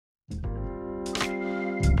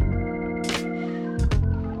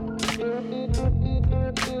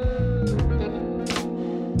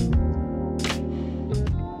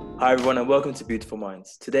Hi everyone and welcome to Beautiful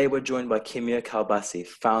Minds. Today we're joined by Kimia Kalbasi,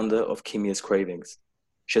 founder of Kimia's Cravings.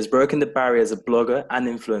 She has broken the barrier as a blogger and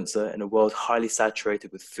influencer in a world highly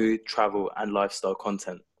saturated with food, travel and lifestyle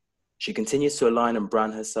content. She continues to align and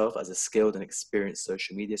brand herself as a skilled and experienced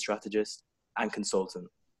social media strategist and consultant,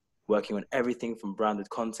 working on everything from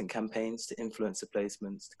branded content campaigns to influencer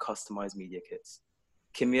placements to customized media kits.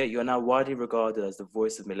 Kimia, you are now widely regarded as the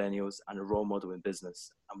voice of millennials and a role model in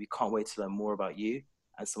business, and we can't wait to learn more about you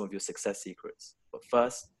and some of your success secrets. But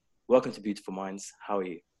first, welcome to Beautiful Minds. How are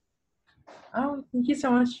you? Oh, thank you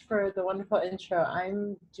so much for the wonderful intro.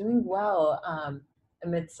 I'm doing well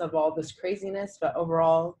amidst of all this craziness, but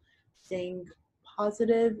overall staying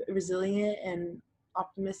positive, resilient, and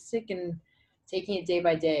optimistic and taking it day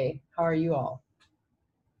by day. How are you all?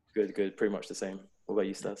 Good, good. Pretty much the same. What about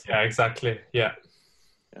you, Stas? Yeah, exactly. Yeah.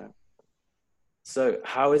 So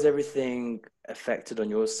how is everything affected on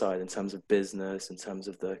your side in terms of business, in terms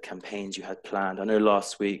of the campaigns you had planned? I know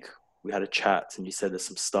last week we had a chat and you said there's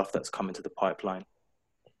some stuff that's coming to the pipeline.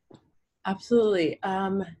 Absolutely.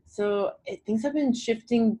 Things have been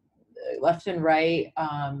shifting left and right.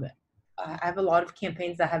 I have a lot of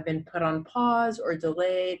campaigns that have been put on pause or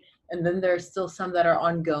delayed, and then there's still some that are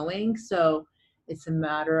ongoing. So it's a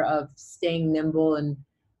matter of staying nimble and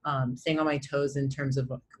staying on my toes in terms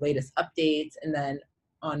of latest updates. And then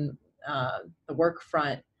on the work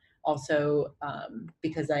front, also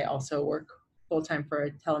because I also work full time for a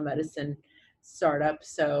telemedicine startup.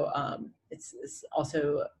 So it's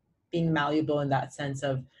also being malleable in that sense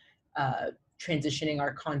of transitioning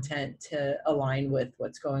our content to align with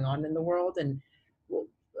what's going on in the world and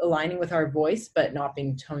aligning with our voice, but not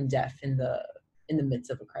being tone deaf in the midst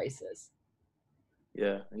of a crisis.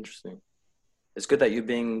 Yeah, interesting. It's good that you're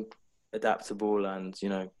being adaptable and,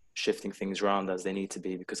 shifting things around as they need to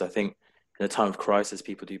be, because I think in a time of crisis,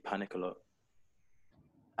 people do panic a lot.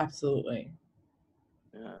 Absolutely.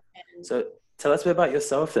 Yeah. So tell us a bit about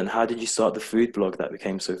yourself then. How did you start the food blog that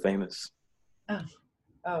became so famous?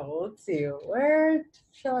 Let's see. Where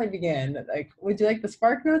shall I begin? Like, would you like the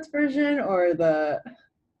Spark Notes version or the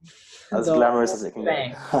As glamorous as it can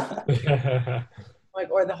bang?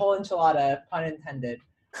 Or the whole enchilada, pun intended.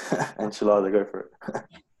 Enchilada, go for it.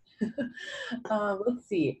 Let's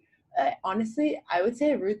see. Honestly, I would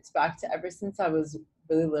say it roots back to ever since I was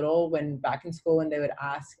really little, when back in school, when they would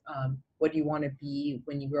ask, what do you want to be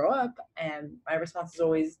when you grow up? And my response is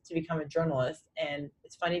always to become a journalist. And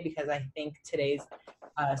it's funny because I think today's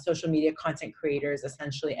social media content creators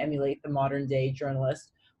essentially emulate the modern day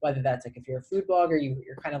journalist, whether that's like if you're a food blogger,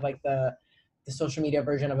 you're kind of like the social media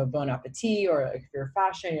version of a Bon Appetit, or like if you're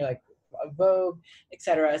fashion, you're like a Vogue,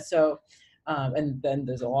 etc. So, and then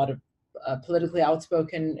there's a lot of politically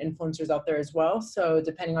outspoken influencers out there as well. So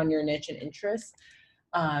depending on your niche and interests.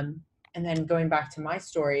 And then going back to my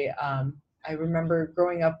story, I remember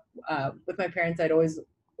growing up with my parents. I'd always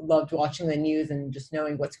loved watching the news and just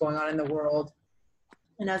knowing what's going on in the world.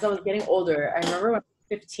 And as I was getting older, I remember when I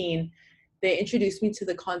was 15, they introduced me to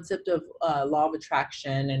the concept of law of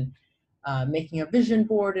attraction and making a vision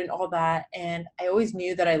board and all that. And I always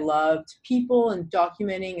knew that I loved people and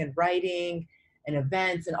documenting and writing and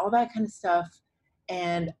events and all that kind of stuff.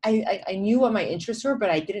 And I knew what my interests were, but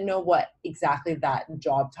I didn't know what exactly that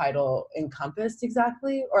job title encompassed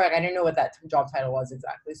exactly, or I didn't know what that job title was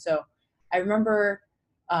exactly. So I remember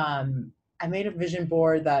I made a vision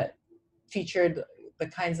board that featured the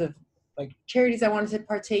kinds of like charities I wanted to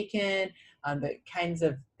partake in, the kinds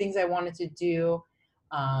of things I wanted to do.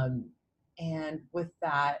 And with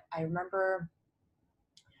that, I remember,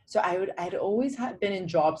 so I'd always been in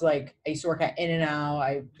jobs, like I used to work at In-N-Out.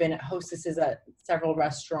 I've been hostesses at several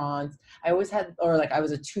restaurants. I always had, or like I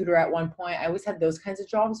was a tutor at one point. I always had those kinds of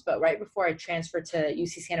jobs. But right before I transferred to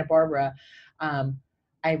UC Santa Barbara, I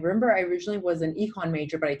remember I originally was an econ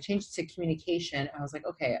major, but I changed to communication. I was like,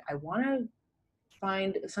 okay, I want to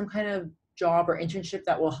find some kind of job or internship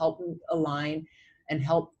that will help me align and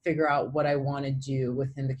help figure out what I want to do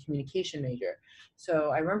within the communication major.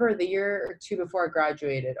 So I remember the year or two before I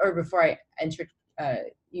graduated, or before I entered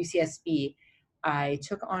UCSB, I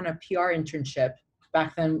took on a PR internship.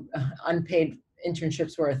 Back then, unpaid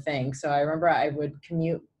internships were a thing. So I remember I would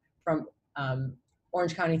commute from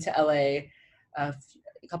Orange County to LA a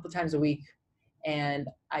couple times a week. And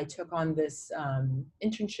I took on this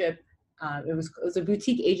internship. It was a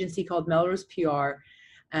boutique agency called Melrose PR.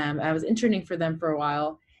 I was interning for them for a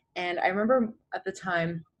while. And I remember at the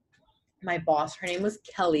time, my boss, her name was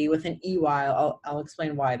Kelly with an EY. I'll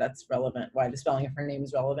explain why that's relevant, why the spelling of her name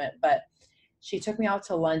is relevant. But she took me out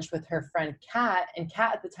to lunch with her friend Kat, and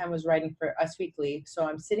Kat at the time was writing for Us Weekly. So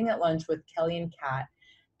I'm sitting at lunch with Kelly and Kat,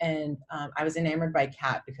 And I was enamored by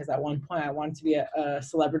Kat because at one point I wanted to be a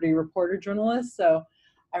celebrity reporter journalist. So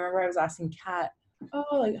I remember I was asking Kat, oh,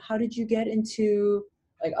 like, how did you get into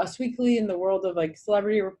like Us Weekly in the world of like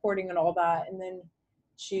celebrity reporting and all that? And then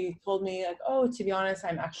she told me like, oh, to be honest,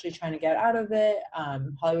 I'm actually trying to get out of it.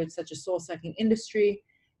 Hollywood's such a soul-sucking industry.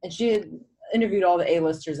 And she had interviewed all the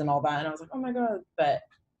A-listers and all that. And I was like, oh my God. But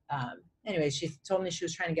anyway, she told me she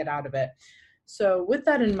was trying to get out of it. So with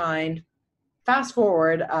that in mind, fast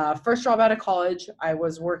forward, first job out of college, I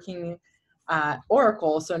was working at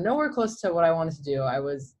Oracle. So nowhere close to what I wanted to do. I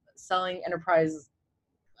was selling enterprise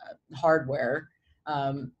hardware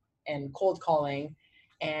and cold calling.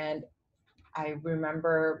 And I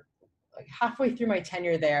remember like halfway through my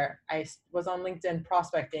tenure there, I was on LinkedIn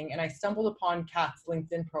prospecting and I stumbled upon Kat's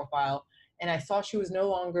LinkedIn profile and I saw she was no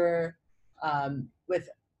longer with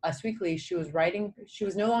Us Weekly. She was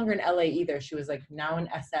no longer in LA either. She was like now in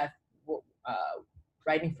SF,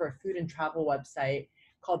 writing for a food and travel website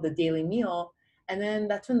called The Daily Meal. And then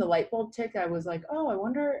that's when the light bulb ticked. I was like, oh, I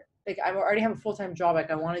wonder, like I already have a full-time job.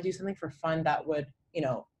 Like I want to do something for fun that would,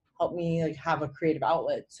 help me like have a creative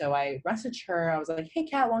outlet. So I messaged her. I was like, hey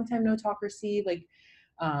Kat, long time no talk or see, like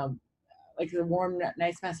a warm,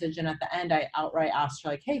 nice message. And at the end, I outright asked her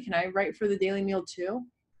like, hey, can I write for the Daily Meal too?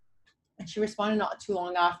 And she responded not too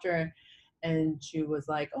long after. And she was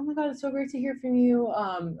like, oh my God, it's so great to hear from you.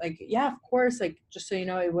 Like, yeah, of course. Like, just so you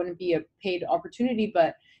know, it wouldn't be a paid opportunity,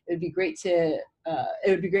 but it would be great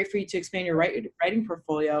for you to expand your writing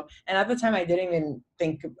portfolio. And at the time I didn't even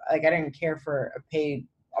think, like, I didn't care for a paid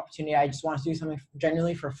opportunity. I just wanted to do something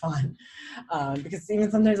genuinely for fun. Because even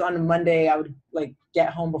sometimes on a Monday I would like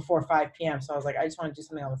get home before 5 p.m. So I was like, I just want to do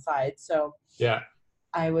something on the side. So Yeah.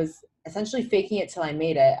 I was essentially faking it till I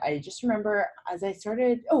made it. I just remember as I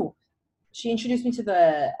started, she introduced me to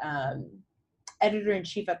the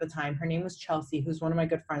editor-in-chief at the time. Her name was Chelsea, who's one of my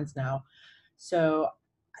good friends now. So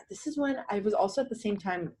this is when I was also at the same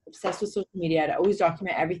time obsessed with social media. I'd always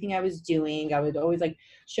document everything I was doing. I would always like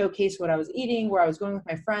showcase what I was eating, where I was going with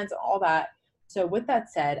my friends, all that. So with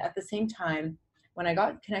that said, at the same time, when I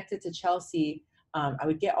got connected to Chelsea, I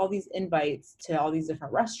would get all these invites to all these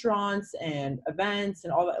different restaurants and events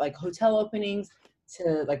and all that, like hotel openings,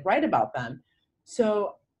 to like write about them.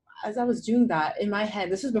 So as I was doing that in my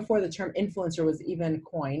head, this was before the term influencer was even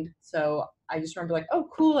coined. So I just remember like, oh,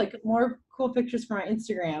 cool, like more cool pictures for my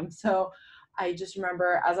Instagram. So I just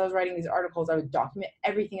remember as I was writing these articles, I would document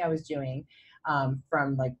everything I was doing,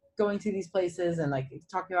 from like going to these places and like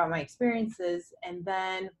talking about my experiences. And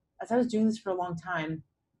then as I was doing this for a long time,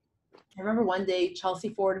 I remember one day Chelsea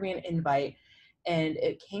forwarded me an invite and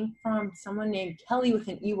it came from someone named Kelly with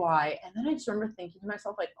an EY. And then I just remember thinking to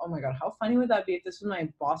myself, like, oh my God, how funny would that be if this was my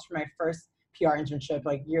boss for my first PR internship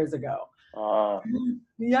like years ago?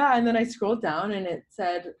 Yeah, and then I scrolled down and it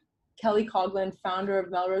said, Kelly Coughlin, founder of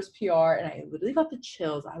Melrose PR. And I literally got the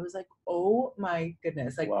chills. I was like, oh my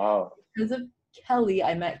goodness. Like, Wow. because of Kelly,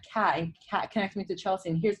 I met Kat and Kat connected me to Chelsea.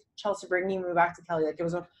 And here's Chelsea bringing me back to Kelly. Like, it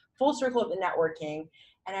was a full circle of the networking.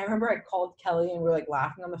 And I remember I called Kelly and we were like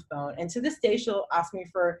laughing on the phone. And to this day, she'll ask me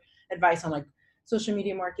for advice on like social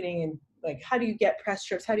media marketing and like, how do you get press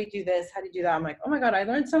trips? How do you do this? How do you do that? I'm like, oh my God, I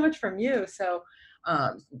learned so much from you. So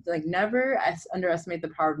like never underestimate the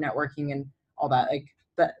power of networking and all that. Like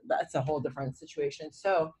that's a whole different situation.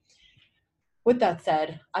 So with that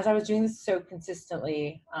said, as I was doing this so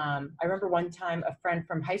consistently, I remember one time a friend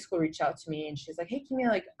from high school reached out to me and she's like, hey, Kimia,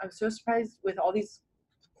 like, I'm so surprised with all these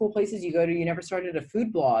cool places you go to, you never started a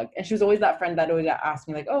food blog. And she was always that friend that always asked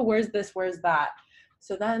me like, oh, where's this, where's that?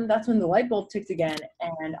 So then that's when the light bulb ticked again.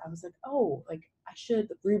 And I was like, oh, like I should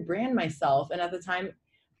rebrand myself. And at the time,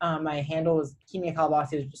 my handle was Kimia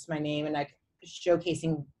Kalbasi, it was just my name, and like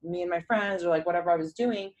showcasing me and my friends or like whatever I was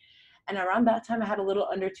doing. And around that time, I had a little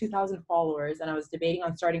under 2,000 followers, and I was debating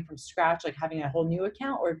on starting from scratch, like having a whole new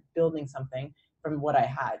account or building something from what I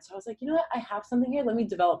had. So I was like, you know what, I have something here. Let me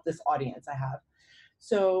develop this audience I have.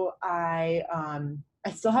 So I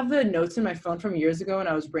still have the notes in my phone from years ago, and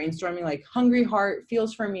I was brainstorming like hungry heart,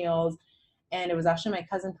 feels for meals. And it was actually my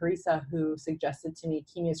cousin Parisa who suggested to me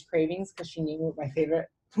Kimia's Cravings because she knew my favorite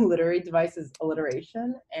literary device is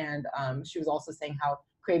alliteration. And she was also saying how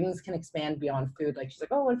cravings can expand beyond food. Like she's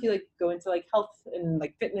like, oh, what if you like go into like health and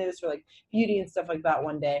like fitness or like beauty and stuff like that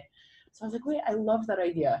one day? So I was like, wait, I love that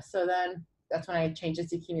idea. So then that's when I changed it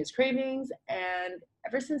to Kimia's Cravings. And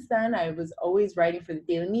ever since then, I was always writing for the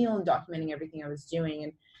Daily Meal and documenting everything I was doing.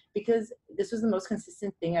 And because this was the most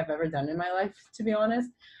consistent thing I've ever done in my life, to be honest,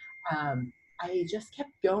 I just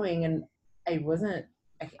kept going. And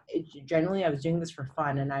generally I was doing this for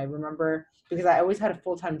fun. And I remember because I always had a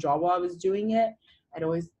full-time job while I was doing it,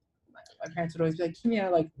 my parents would always be like,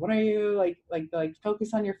 Kimia, like, what are you like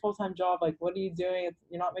focus on your full-time job. Like, what are you doing?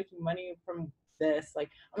 You're not making money from this. Like,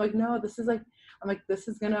 I'm like, no, this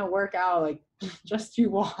is gonna work out. Like, just you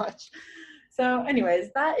watch. So anyways,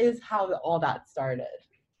 that is how all that started.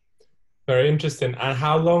 Very interesting. And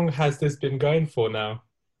how long has this been going for now?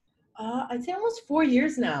 I'd say almost 4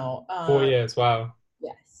 years now. 4 years. Wow.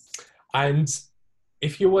 Yes. And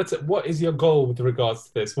if you were to, what is your goal with regards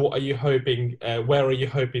to this? What are you hoping, where are you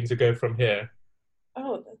hoping to go from here?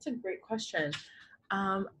 Oh, that's a great question.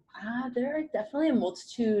 There are definitely a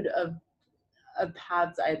multitude of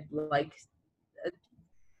paths I'd like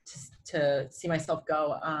to see myself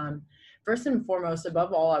go. First and foremost,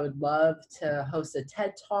 above all, I would love to host a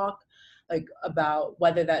TED Talk, like about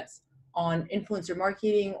whether that's on influencer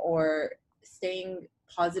marketing or staying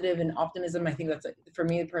positive and optimism. I think that's, for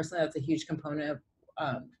me personally, that's a huge component of,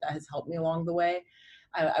 that has helped me along the way.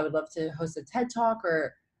 I would love to host a TED Talk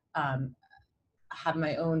or have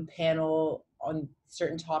my own panel on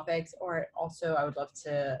certain topics, or also I would love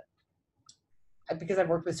to, because I've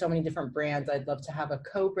worked with so many different brands, I'd love to have a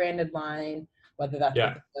co-branded line, whether that's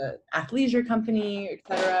with an athleisure company,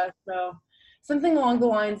 etc. So something along the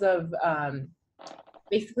lines of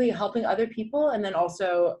basically helping other people, and then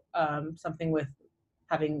also something with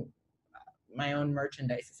having my own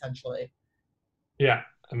merchandise, essentially. Yeah,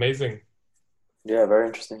 amazing. Yeah, very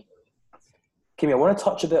interesting. Kimmy, I want to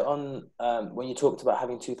touch a bit on when you talked about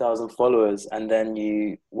having 2,000 followers and then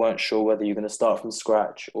you weren't sure whether you're going to start from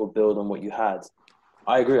scratch or build on what you had.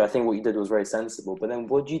 I agree. I think what you did was very sensible. But then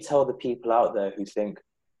what do you tell the people out there who think,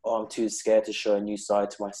 oh, I'm too scared to show a new side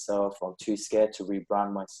to myself. I'm too scared to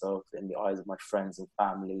rebrand myself in the eyes of my friends and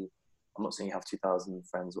family. I'm not saying you have 2,000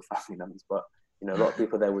 friends or family members, but you know, a lot of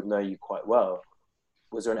people there would know you quite well.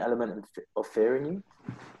 Was there an element of fear in you?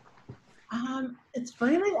 It's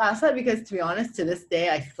funny that you ask that, because to be honest, to this day,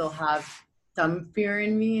 I still have some fear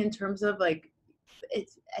in me in terms of like,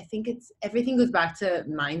 I think everything goes back to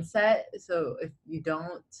mindset. So if you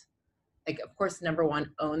don't, like, of course, number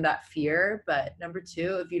one, own that fear, but number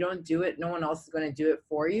two, if you don't do it, no one else is going to do it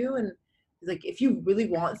for you. And it's like, if you really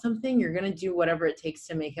want something, you're going to do whatever it takes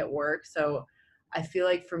to make it work. So I feel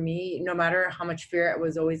like for me, no matter how much fear it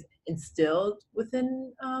was always instilled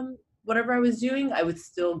within whatever I was doing, I would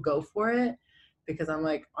still go for it, because I'm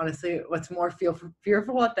like, honestly, what's more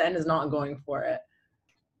fearful at the end is not going for it.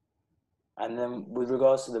 And then with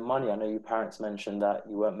regards to the money, I know your parents mentioned that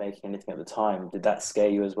you weren't making anything at the time. Did that scare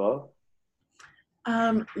you as well?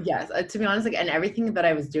 Yes, to be honest, like, and everything that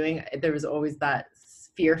I was doing, there was always that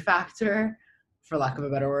fear factor, for lack of a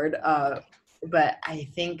better word. But I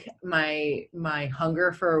think my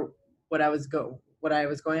hunger for what I was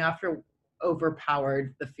going after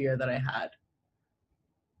overpowered the fear that I had.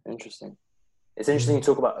 Interesting. It's interesting you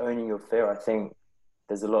talk about owning your fear. I think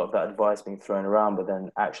there's a lot of that advice being thrown around, but then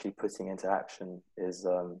actually putting into action is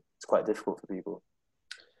it's quite difficult for people.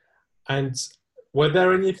 And were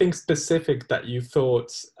there anything specific that you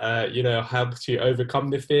thought, helped you overcome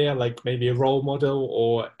the fear, like maybe a role model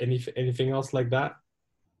or anything else like that?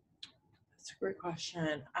 That's a great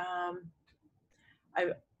question.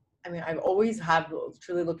 I've always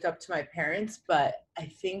truly looked up to my parents, but I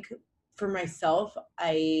think for myself,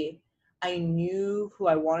 I knew who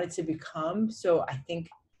I wanted to become. So I think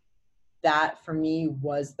that for me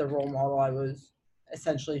was the role model I was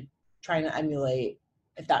essentially trying to emulate,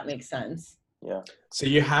 if that makes sense. Yeah. So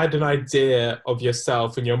you had an idea of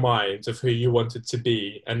yourself in your mind of who you wanted to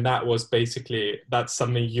be, and that's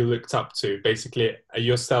something you looked up to, basically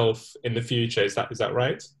yourself in the future. Is that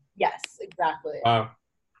right? Yes, exactly. Wow.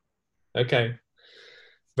 Okay.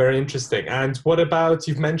 Very interesting. And what about,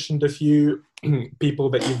 you've mentioned a few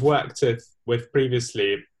people that you've worked with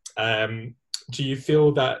previously. Do you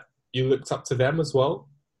feel that you looked up to them as well?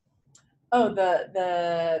 Oh,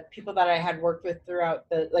 the people that I had worked with throughout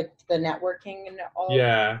the networking and all.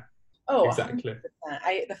 Yeah. Oh, exactly.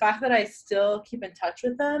 100%. The fact that I still keep in touch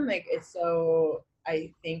with them, like,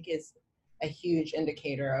 I think is a huge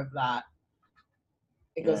indicator of that.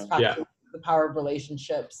 It goes back to the power of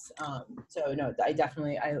relationships. So no, I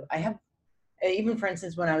definitely, I have, even for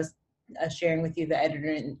instance, when I was sharing with you the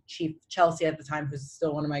editor-in-chief, Chelsea, at the time, who's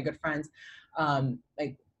still one of my good friends, I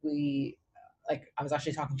was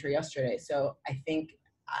actually talking to her yesterday. So I think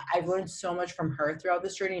I've learned so much from her throughout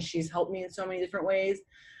this journey. She's helped me in so many different ways.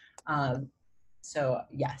 So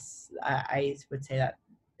yes, I would say that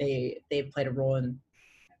they've played a role in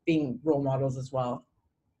being role models as well.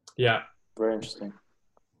 Yeah. Very interesting.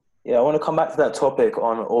 Yeah, I want to come back to that topic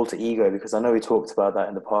on alter ego, because I know we talked about that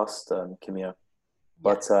in the past, Kimia.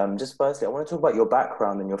 But just firstly, I want to talk about your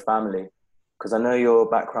background and your family. because I know your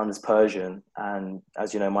background is Persian, and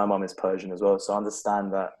as you know, my mum is Persian as well. So I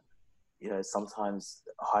understand that, you know, sometimes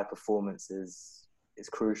high performance is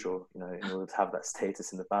crucial, you know, in order to have that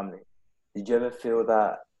status in the family. Did you ever feel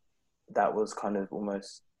that that was kind of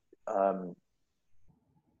almost, I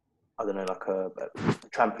don't know, like a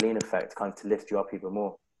trampoline effect, kind of to lift you up even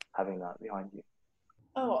more, having that behind you?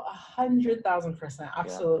 Oh, 100,000%, Yeah,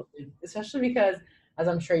 absolutely. Especially because, as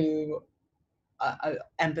I'm sure you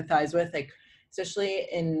empathize with, like, especially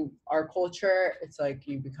in our culture, it's like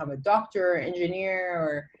you become a doctor, engineer,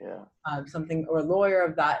 or yeah, something, or a lawyer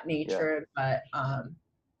of that yeah, nature. But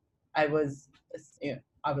I was, you know,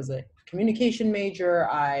 I was a communication major.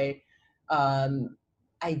 Um,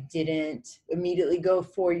 I didn't immediately go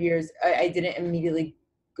 4 years. I didn't immediately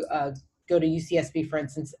uh, go to UCSB, for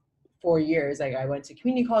instance, 4 years. Like, I went to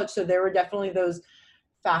community college, so there were definitely those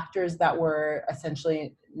factors that were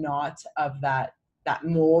essentially not of that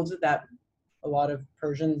mold that a lot of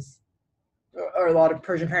Persians, or a lot of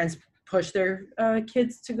Persian parents push their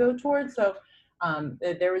kids to go towards. So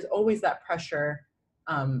there was always that pressure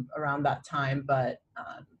around that time. But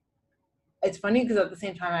it's funny because at the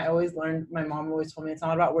same time, I always learned, my mom always told me, it's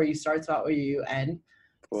not about where you start, it's about where you end.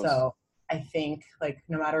 of course. So I think, like,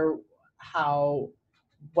 no matter how,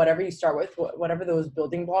 whatever you start with, whatever those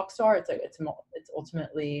building blocks are, it's like, it's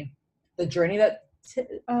ultimately the journey that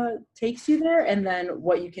takes you there, and then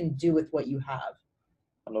what you can do with what you have.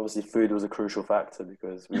 And obviously food was a crucial factor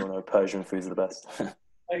because we all know Persian foods are the best.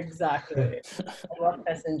 Exactly. I love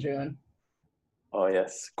June. Oh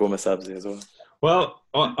yes, gourmet sabzi as well. Well,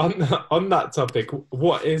 on that topic,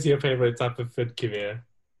 what is your favorite type of food, Kimia?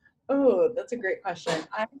 Oh, that's a great question.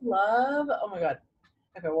 I love, oh my God.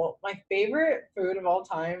 Okay, well, my favorite food of all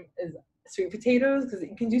time is sweet potatoes because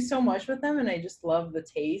you can do so much with them, and I just love the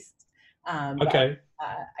taste. But Okay.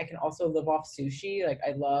 I can also live off sushi. Like,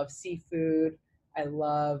 I love seafood. I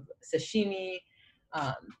love sashimi.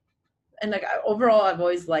 Um, and like, overall, I've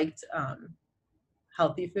always liked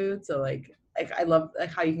healthy food. So like I love, like,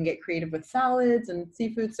 how you can get creative with salads and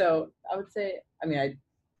seafood. So I would say, I mean, I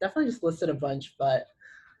definitely just listed a bunch, but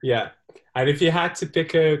Yeah. And if you had to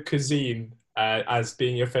pick a cuisine as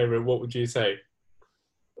being your favorite, what would you say?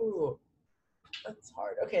 ooh, that's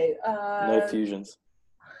hard. Okay. No fusions.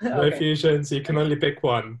 No Okay. fusions, you can only pick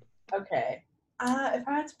one. Okay. If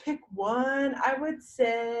I had to pick one, I would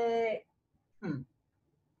say, Don't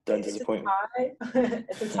it's a disappoint me. tie.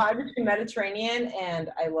 It's a tie between Mediterranean, and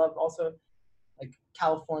I love also, like,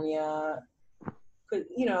 California. 'Cause,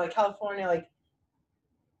 you know, like California,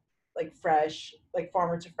 like fresh, like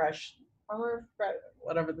farmer to fresh,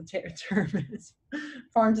 whatever the term is,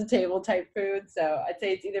 farm to table type food. So I'd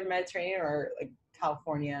say it's either Mediterranean or like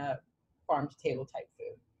California farm to table type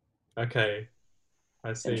food. Okay,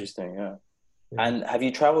 I see. Interesting, yeah. Yeah. And have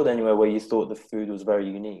you traveled anywhere where you thought the food was very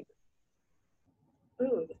unique?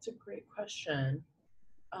 Ooh, that's a great question.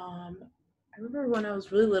 I remember when I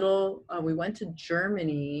was really little, we went to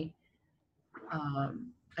Germany.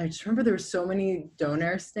 I just remember there were so many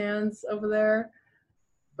doner stands over there.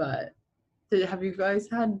 But have you guys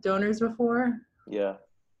had donors before? Yeah,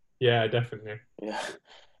 Yeah, definitely. yeah,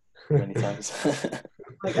 many times.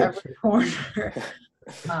 Like, every corner.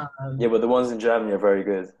 Yeah, Um, but the ones in Germany are very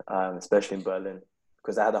good, especially in Berlin,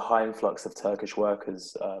 because they had a high influx of Turkish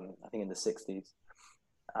workers, I think in the 60s.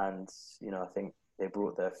 And, you know, I think they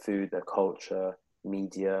brought their food, their culture,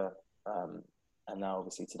 media, um, and now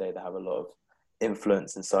obviously today they have a lot of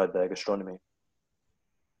influence inside their gastronomy.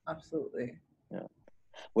 Absolutely. Yeah.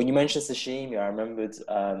 When you mentioned sashimi, I remembered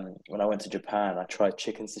when I went to Japan, I tried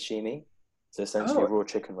chicken sashimi. So essentially Oh, raw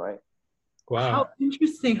chicken, right? how Wow.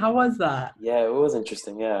 interesting. How was that? Yeah, it was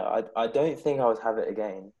interesting. Yeah, I don't think I would have it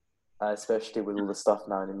again, especially with all the stuff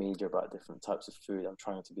now in the media about different types of food. I'm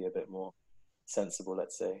trying to be a bit more sensible,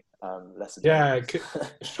 let's say, less Yeah,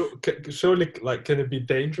 adventurous. surely, like, can it be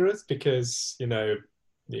dangerous? Because, I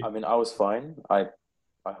mean, I was fine. I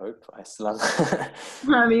hope I still am.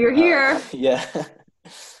 I mean, you're here. Yeah.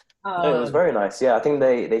 No, it was Um, very nice. Yeah, I think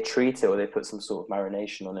they treat it or they put some sort of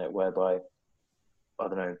marination on it whereby I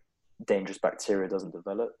don't know, dangerous bacteria doesn't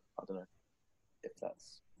develop. I don't know if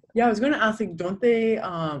that's yeah, I was going to ask, like, don't they,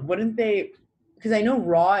 wouldn't they, because I know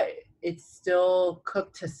raw, it's still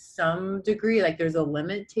cooked to some degree. Like, there's a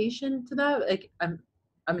limitation to that. Like, I'm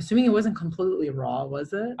assuming it wasn't completely raw,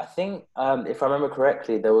 was it? I think if I remember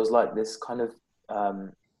correctly, there was like this kind of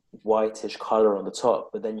um, whitish color on the top,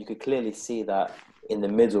 but then you could clearly see that in the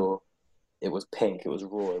middle it was pink. It was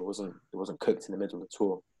raw. It wasn't cooked in the middle at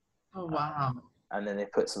all. Oh, Um, wow. and then they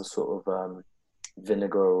put some sort of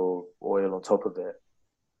vinegar or oil on top of it,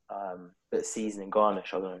 bit of seasoning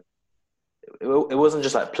garnish. I don't know. it wasn't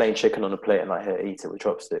just like plain chicken on a plate and like, here, eat it with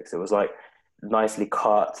chopsticks. It was like nicely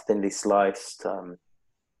cut, thinly sliced, you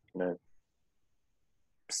know,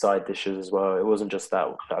 side dishes as well. It wasn't just that.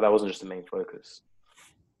 That wasn't just the main focus.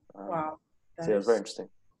 Wow, So that yeah, it was very is interesting.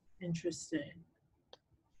 interesting.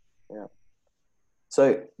 Yeah.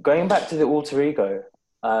 So going back to the alter ego,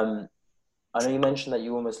 I know you mentioned that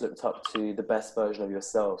you almost looked up to the best version of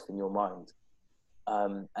yourself in your mind.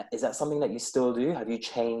 Is that something that you still do? Have you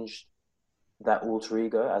changed that alter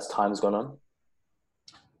ego as time's gone on?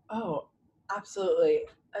 Oh, absolutely.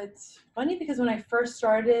 It's funny because when I first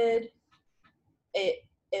started,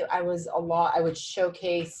 I was a lot. I would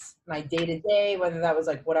showcase my day to day, whether that was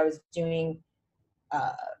like what I was doing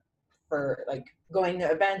uh, for like going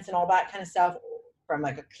to events and all that kind of stuff from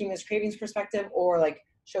like a Kimia's Cravings perspective, or like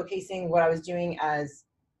showcasing what I was doing as,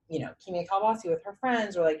 Kimia Kalbasi with her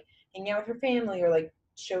friends, or like hanging out with her family, or like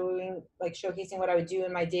showcasing what I would do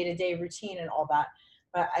in my day to day routine and all that.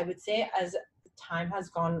 But I would say as time has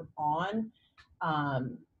gone on,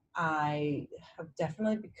 I have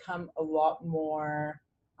definitely become a lot more,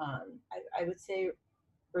 I would say,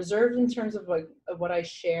 reserved in terms of like of what I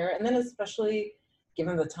share, and then especially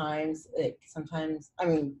given the times, like sometimes, I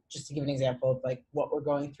mean, just to give an example of like what we're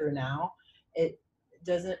going through now, it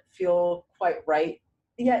doesn't feel quite right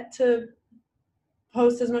yet to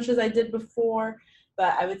post as much as I did before.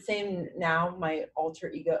 But I would say now my alter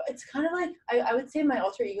ego, it's kind of like, I would say my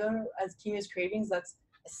alter ego as Kimia's Cravings, that's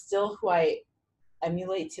still who I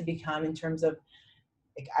emulate to become, in terms of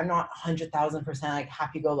like, I'm not 100,000% like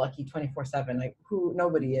happy-go-lucky 24/7, like who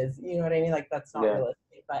nobody is, you know what I mean? Like that's not Yeah.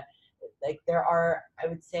 realistic. But like there are, I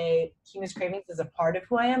would say Kimia's Cravings is a part of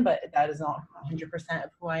who I am, but that is not 100%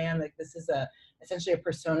 of who I am. Like this is essentially a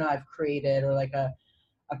persona I've created, or like a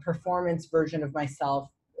performance version of myself,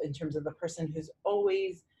 in terms of the person who's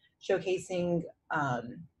always showcasing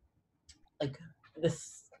like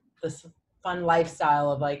this fun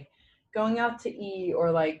lifestyle of like going out to eat,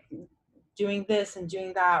 or like doing this and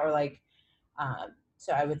doing that, or like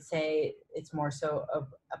so I would say it's more so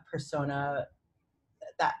of a persona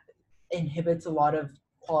that inhibits a lot of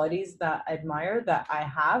qualities that I admire that I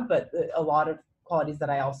have, but a lot of qualities that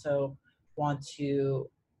I also want to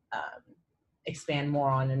um, expand more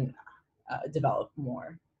on and develop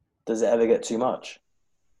more. Does it ever get too much?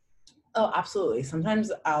 Oh, absolutely.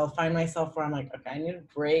 Sometimes I'll find myself where I'm like, okay, I need a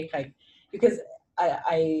break, like because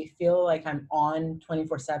I feel like I'm on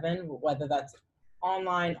 24/7, whether that's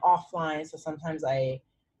online, offline. So sometimes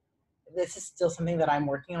this is still something that I'm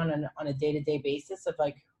working on a day-to-day basis of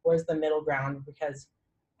like, where's the middle ground? Because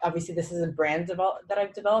obviously this is a brand that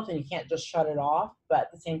I've developed, and you can't just shut it off. But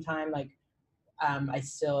at the same time, like I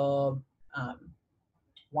still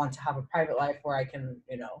want to have a private life where I can,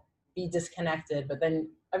 be disconnected. But then,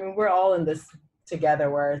 I mean, we're all in this together,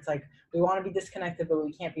 where it's like we want to be disconnected, but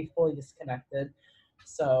we can't be fully disconnected.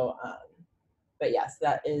 So, but yes,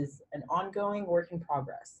 that is an ongoing work in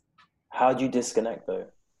progress. How do you disconnect though?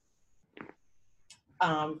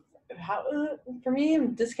 How For me,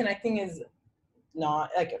 disconnecting is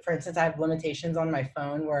not like, for instance, I have limitations on my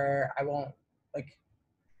phone where I won't, like,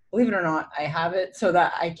 believe it or not, I have it so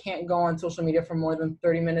that I can't go on social media for more than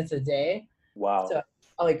 30 minutes a day. Wow. So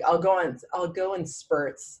I'll go in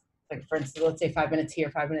spurts. Like for instance, let's say 5 minutes here,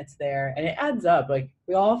 5 minutes there, and it adds up. Like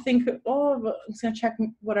we all think, oh, I'm just gonna check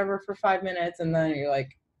whatever for 5 minutes, and then you're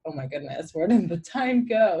like, oh my goodness, where did the time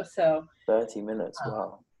go? So 30 minutes.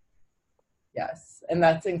 Wow. yes, and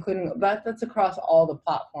that's including that's across all the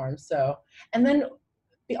platforms. So, and then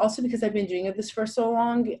also because I've been doing this for so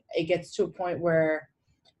long, it gets to a point where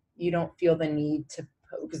you don't feel the need to,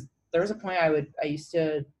 because there was a point I used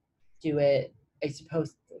to do it, I used to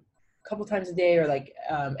post a couple times a day, or like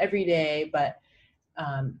every day, but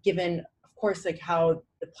given of course like how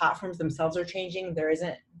the platforms themselves are changing, there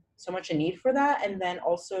isn't so much a need for that. And then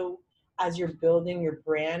also as you're building your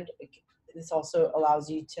brand, this also allows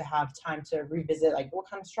you to have time to revisit like what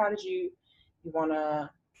kind of strategy you want to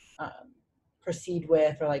proceed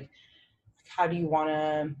with, or like how do you want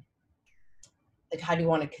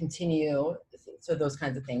to continue, so those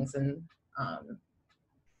kinds of things. And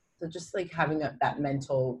so just like having that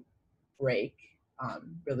mental break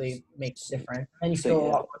really makes a difference, and you So feel a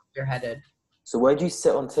yeah. lot more clear-headed. So where do you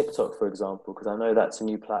sit on TikTok, for example? Because I know that's a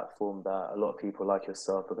new platform that a lot of people like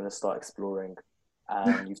yourself are going to start exploring.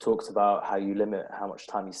 And you've talked about how you limit how much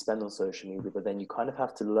time you spend on social media, but then you kind of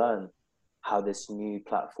have to learn how this new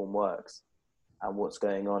platform works and what's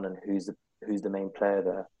going on and who's the main player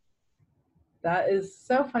there. That is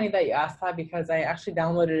so funny that you asked that, because I actually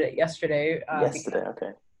downloaded it yesterday. Yesterday,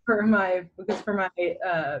 okay. For my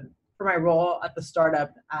role at the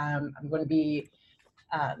startup, I'm going to be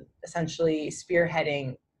essentially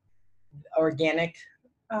spearheading organic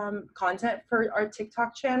content for our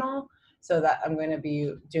TikTok channel. So that I'm going to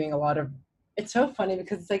be doing a lot of, it's so funny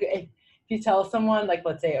because it's like, if you tell someone, like,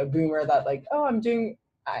 let's say a boomer that like, oh,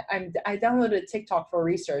 I downloaded TikTok for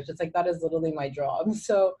research. It's like, that is literally my job.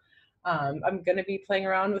 So I'm going to be playing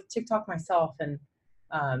around with TikTok myself. And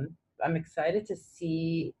I'm excited to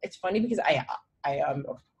see, it's funny because I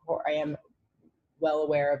am well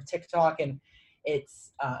aware of TikTok, and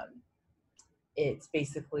it's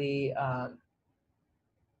basically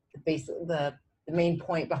the main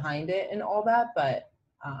point behind it and all that. But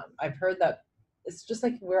I've heard that it's just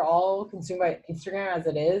like we're all consumed by Instagram as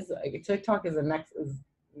it is. Like TikTok is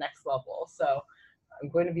next level. So I'm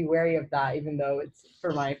going to be wary of that, even though it's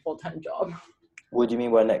for my full-time job. What do you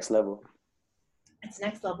mean by next level? It's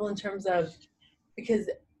next level in terms of, because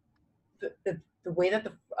the way that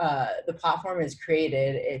the platform is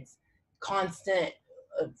created, it's constant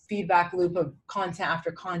feedback loop of content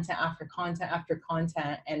after content after content after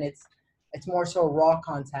content, and it's more so raw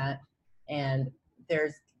content, and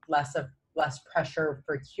there's less pressure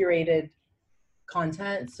for curated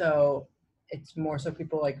content. So it's more so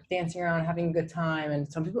people like dancing around, having a good time, and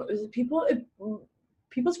some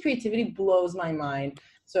people's creativity blows my mind.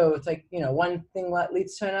 So it's like, one thing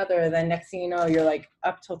leads to another, then next thing you know, you're like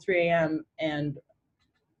up till 3 a.m. and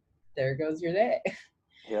there goes your day.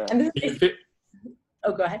 Yeah. And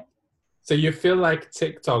oh, go ahead. So you feel like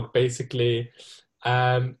TikTok basically,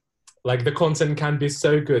 like the content can be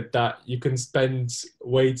so good that you can spend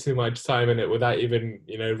way too much time in it without even,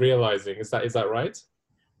 realizing. Is that right?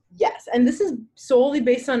 Yes, and this is solely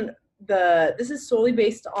based on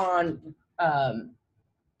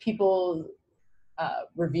people's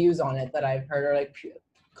reviews on it that I've heard, or like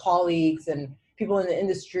colleagues and people in the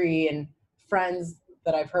industry and friends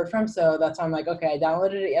that I've heard from. So that's why I'm like, okay, I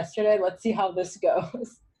downloaded it yesterday. Let's see how this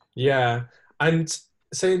goes. Yeah. And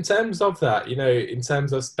so in terms of that, in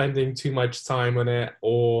terms of spending too much time on it,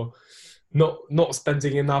 or not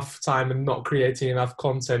spending enough time and not creating enough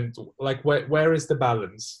content, like where is the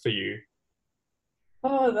balance for you?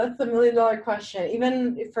 Oh, that's $1 million question.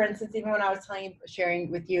 Even, for instance, even when I was sharing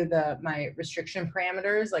with you my restriction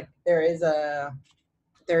parameters, like there is a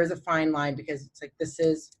fine line, because it's like, this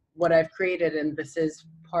is what I've created and this is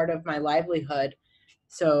part of my livelihood.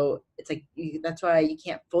 So it's like, that's why you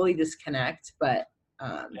can't fully disconnect. But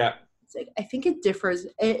yeah, it's like, I think it differs.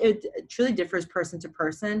 It truly differs person to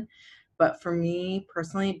person. But for me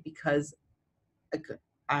personally, because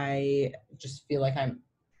I just feel like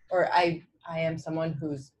I am someone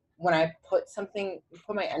who's, when I put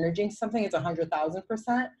my energy into something, it's 100,000%.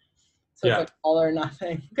 So yeah. it's like all or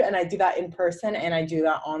nothing. And I do that in person and I do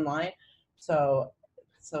that online. So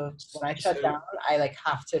when I shut down, I like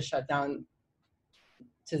have to shut down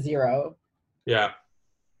to zero. Yeah.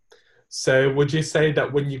 So would you say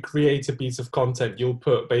that when you create a piece of content, you'll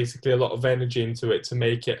put basically a lot of energy into it to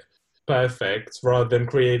make it perfect, rather than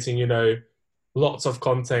creating, lots of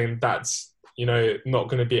content that's, not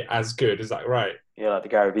going to be as good? Is that right? Yeah, like the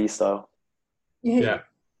Gary Vee style. Yeah.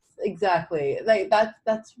 Exactly. Like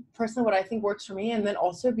that's personally what I think works for me. And then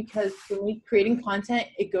also, because for me, creating content,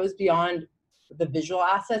 it goes beyond the visual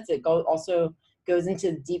assets. It also goes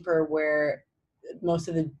into deeper, where most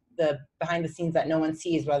of the behind the scenes that no one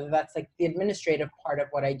sees, whether that's like the administrative part of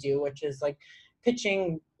what I do, which is like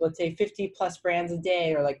pitching, let's say 50 plus brands a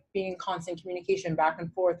day, or like being in constant communication back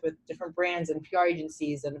and forth with different brands and PR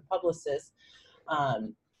agencies and publicists.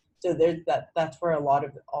 So there's that's where a lot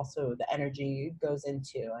of also the energy goes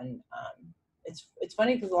into. And it's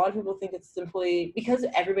funny because a lot of people think it's simply because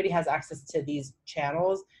everybody has access to these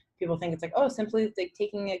channels. People think it's like, oh, simply like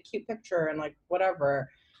taking a cute picture and like whatever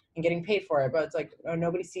and getting paid for it. But it's like,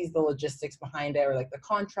 nobody sees the logistics behind it, or like the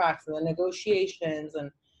contracts and the negotiations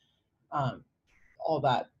and all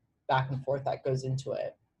that back and forth that goes into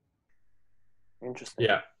it. Interesting.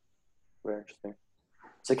 Yeah. Very interesting.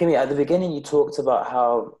 So Kimmy, at the beginning, you talked about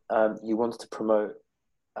how you wanted to promote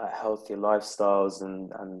healthier lifestyles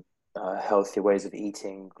and healthier ways of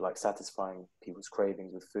eating, like satisfying people's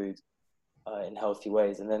cravings with food in healthy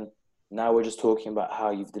ways. And then now we're just talking about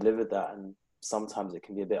how you've delivered that, and sometimes it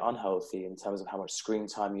can be a bit unhealthy in terms of how much screen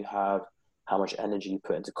time you have, how much energy you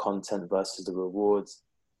put into content versus the rewards.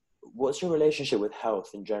 What's your relationship with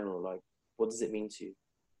health in general? Like, what does it mean to you?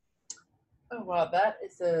 Oh, wow, that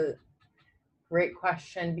is a great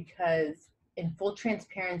question, because in full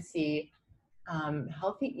transparency,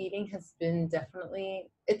 healthy eating has been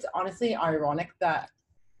it's honestly ironic that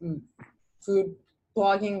food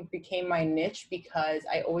blogging became my niche, because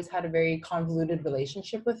I always had a very convoluted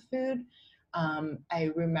relationship with food.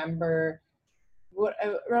 I remember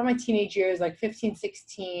around my teenage years, like 15,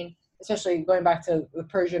 16, especially going back to the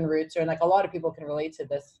Persian roots, or like a lot of people can relate to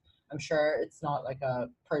this. I'm sure it's not like a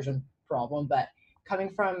Persian problem, but coming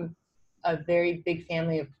from a very big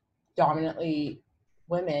family of dominantly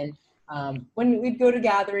women, when we'd go to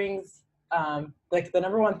gatherings, like the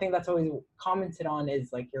number one thing that's always commented on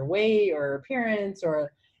is like your weight or appearance,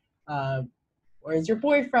 or is your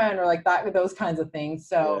boyfriend, or like that, those kinds of things.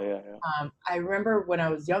 So I remember when I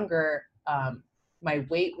was younger, my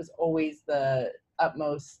weight was always the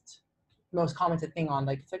most commented thing on.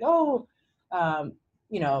 Like, it's like, oh,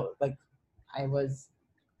 like I was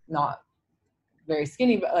not very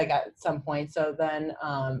skinny, but like at some point. So then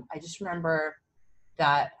I just remember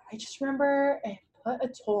it put a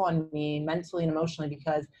toll on me mentally and emotionally,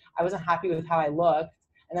 because I wasn't happy with how I looked.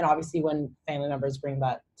 And then obviously when family members bring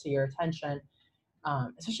that to your attention,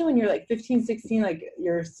 especially when you're like 15, 16, like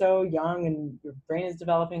you're so young and your brain is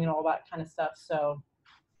developing and all that kind of stuff. So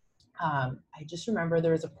I just remember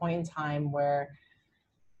there was a point in time where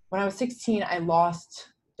when I was 16, I lost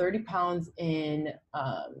 30 pounds in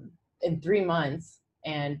 3 months.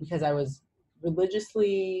 And because I was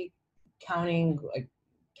religiously counting like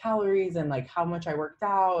calories and like how much I worked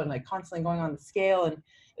out and like constantly going on the scale. And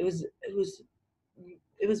it was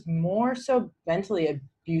more so mentally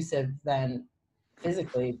abusive than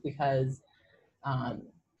physically, because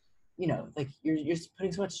like you're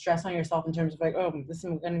putting so much stress on yourself in terms of like, oh, this is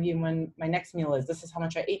going to be when my next meal is, this is how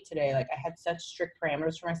much I ate today. Like I had such strict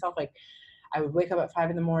parameters for myself. Like I would wake up at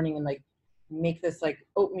 5 a.m. and like make this like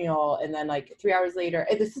oatmeal, and then like 3 hours later,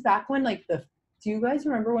 this is back when like do you guys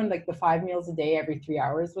remember when like the 5 meals a day every 3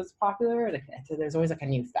 hours was popular? Like, so there's always like a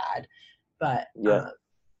new fad, but I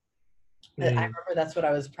remember that's what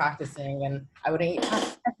I was practicing, and I wouldn't eat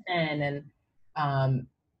past 7, and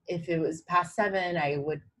if it was past 7, I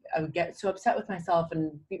would get so upset with myself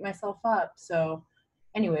and beat myself up. So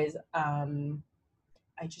anyways, I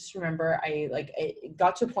just remember it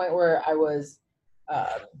got to a point where I was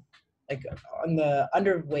like on the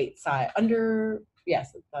underweight side, the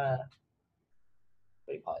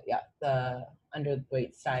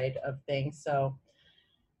underweight side of things. So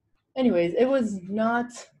anyways, it was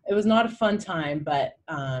not a fun time, but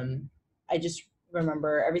I just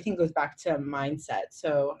remember everything goes back to mindset.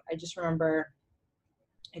 So I just remember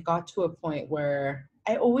it got to a point where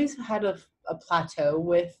I always had a plateau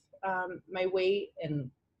with my weight,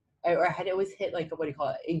 and I had always hit like a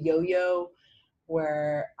yo-yo,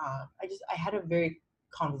 where I had a very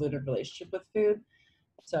convoluted relationship with food.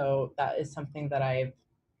 So that is something that I've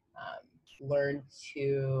learned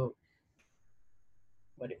to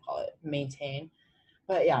maintain.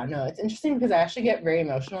 But yeah, no, it's interesting because I actually get very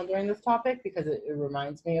emotional during this topic because it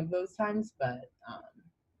reminds me of those times. But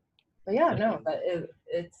yeah, no,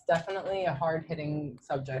 it's definitely a hard hitting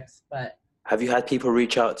subject. But have you had people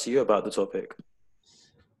reach out to you about the topic?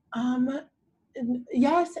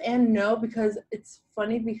 Yes and no, because it's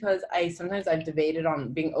funny, because sometimes I've debated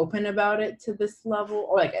on being open about it to this level,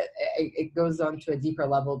 or like it goes on to a deeper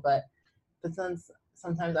level, but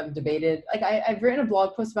sometimes I've debated, like I've written a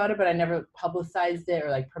blog post about it, but I never publicized it or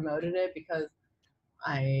like promoted it, because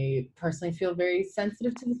I personally feel very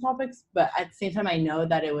sensitive to the topics. But at the same time, I know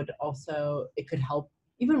that it could help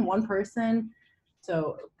even one person.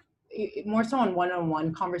 So more so on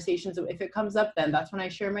one-on-one conversations, if it comes up, then that's when I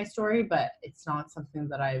share my story, but it's not something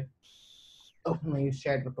that I've openly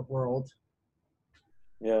shared with the world.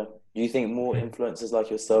 Yeah. Do you think more influencers like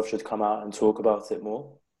yourself should come out and talk about it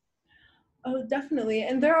more? Oh, definitely.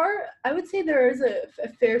 And I would say there is a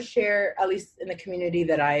fair share, at least in the community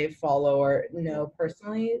that I follow or know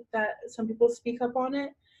personally, that some people speak up on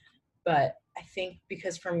it. But I think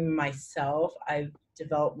because for myself, I've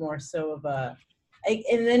developed more so of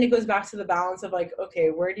and then it goes back to the balance of like,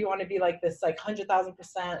 okay, where do you want to be, like this like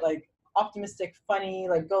 100,000% like optimistic, funny,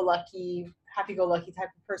 like happy-go-lucky type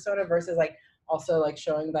of persona, versus like also like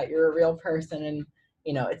showing that you're a real person, and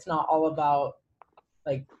it's not all about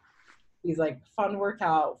like these like fun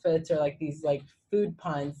workout outfits or like these like food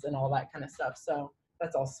puns and all that kind of stuff. So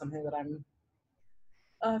that's also something that I'm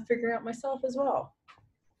figuring out myself as well.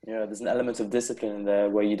 Yeah, there's an element of discipline in there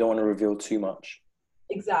where you don't want to reveal too much.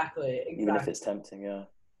 Exactly. Even if it's tempting, yeah.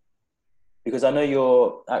 Because I know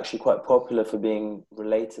you're actually quite popular for being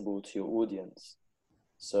relatable to your audience.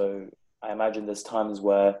 So I imagine there's times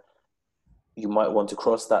where you might want to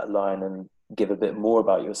cross that line and give a bit more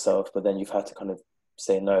about yourself, but then you've had to kind of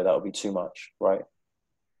say, no, that would be too much, right?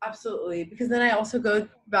 Absolutely. Because then I also go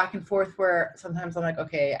back and forth where sometimes I'm like,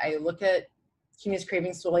 okay, I look at Kimia's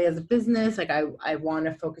Cravings solely as a business. Like I want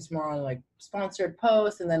to focus more on like sponsored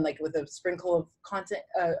posts, and then like with a sprinkle of content,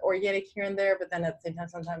 organic here and there. But then at the same time,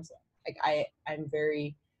 sometimes like I'm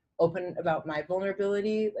very open about my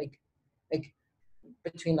vulnerability, like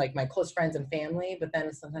between like my close friends and family, but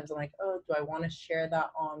then sometimes I'm like, oh, do I want to share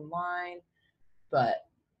that online? But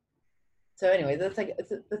so anyway, that's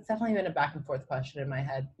definitely been a back and forth question in my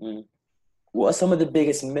head. What are some of the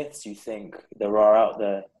biggest myths you think there are out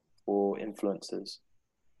there for influencers?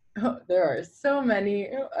 Oh, there are so many.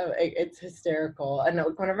 It's hysterical. And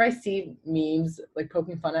whenever I see memes like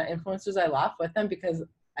poking fun at influencers, I laugh with them because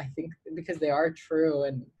they are true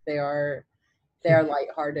and they are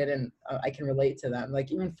lighthearted, and I can relate to them.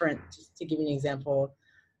 Like even for just to give you an example,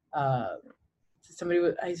 I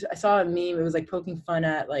saw a meme. It was like poking fun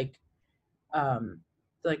at like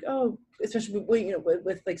oh, especially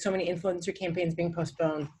with like so many influencer campaigns being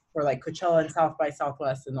postponed for like Coachella and South by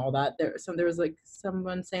Southwest and all that. There was like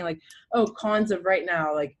someone saying like, oh, cons of right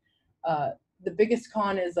now, like the biggest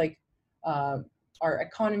con is like our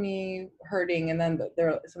economy hurting, and then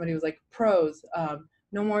somebody was like pros,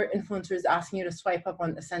 no more influencers asking you to swipe up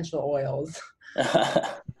on essential oils.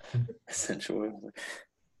 Essential oils.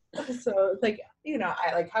 So it's like,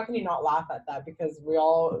 I like, how can you not laugh at that? Because we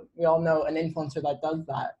all know an influencer that does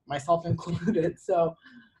that, myself included. So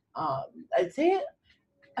I'd say,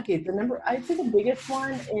 okay, I'd say the biggest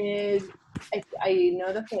one is I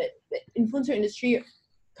know that the influencer industry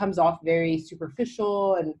comes off very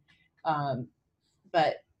superficial, and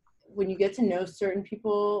but when you get to know certain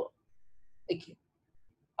people, like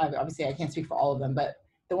obviously I can't speak for all of them, but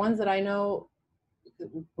the ones that I know,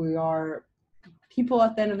 we are people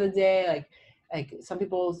at the end of the day. Like some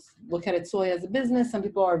people look at it solely as a business. Some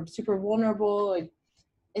people are super vulnerable. Like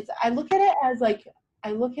I look at it as like,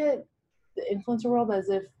 I look at the influencer world as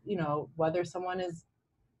if,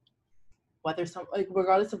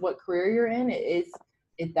 regardless of what career you're in,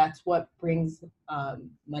 that's what brings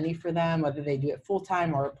money for them, whether they do it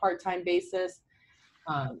full-time or a part-time basis.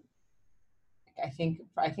 I think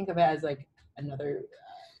of it as like another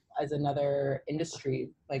industry,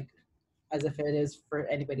 like as if it is for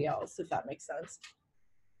anybody else, if that makes sense.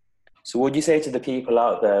 So what do you say to the people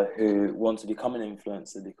out there who want to become an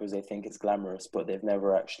influencer because they think it's glamorous, but they've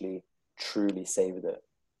never actually truly savored it?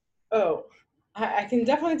 Oh, I can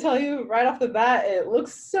definitely tell you right off the bat, it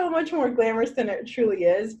looks so much more glamorous than it truly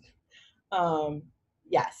is.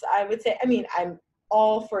 Yes, I would say, I'm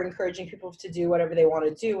all for encouraging people to do whatever they want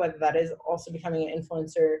to do, whether that is also becoming an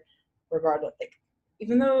influencer, regardless. Like,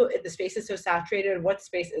 even though the space is so saturated, what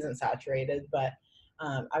space isn't saturated? But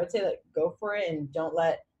I would say, like, go for it and don't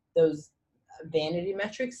let those vanity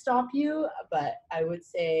metrics stop you. But I would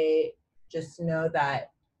say just know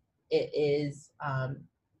that it is,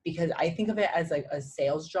 because I think of it as like a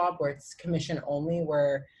sales job where it's commission only,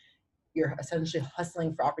 where you're essentially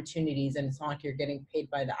hustling for opportunities and it's not like you're getting paid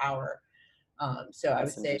by the hour. So I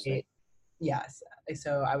would say, yes.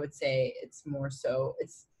 So I would say it's more so,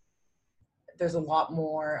 there's a lot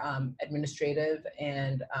more administrative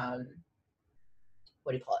and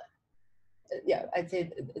what do you call it? Yeah, I'd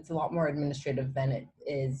say it's a lot more administrative than it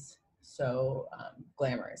is so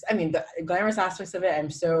glamorous. The glamorous aspects of it, I'm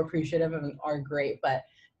so appreciative of and are great, but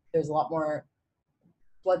there's a lot more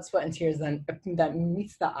blood, sweat, and tears that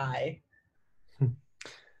meets the eye.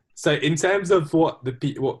 So in terms of what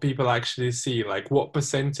people actually see, like what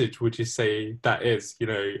percentage would you say that is,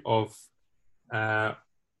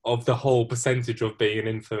 of the whole percentage of being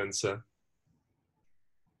an influencer?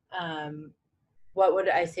 What would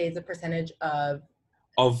I say is the percentage of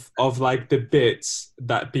like the bits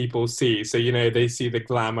that people see? So, they see the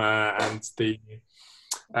glamour and the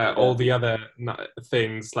all the other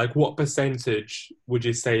things. Like what percentage would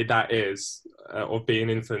you say that is of being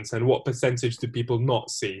an influencer, and what percentage do people not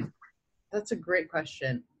see? That's a great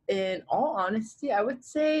question. In all honesty, I would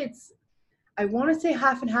say I want to say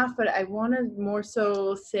half and half, but I want to more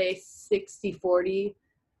so say 60-40.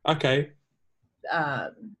 Okay.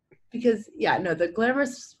 Because the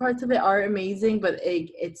glamorous parts of it are amazing, but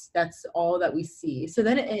that's all that we see. So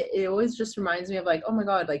then it always just reminds me of like, oh my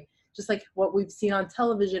God, like just like what we've seen on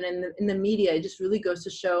television and in the media, it just really goes to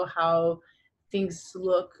show how things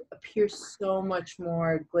appear so much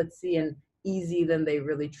more glitzy and easy than they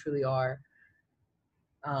really truly are.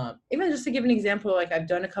 Even just to give an example, like I've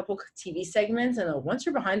done a couple TV segments, and once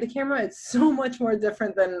you're behind the camera, it's so much more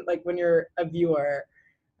different than like when you're a viewer.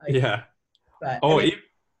 Like, yeah. But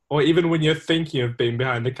or even when you're thinking of being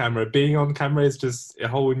behind the camera, being on camera is just a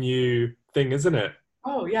whole new thing, isn't it?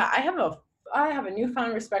 Oh yeah, I have a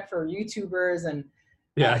newfound respect for YouTubers and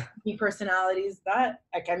TV personalities. That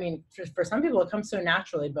for some people it comes so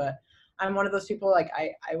naturally, but I'm one of those people, like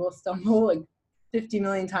I will stumble like 50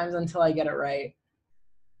 million times until I get it right.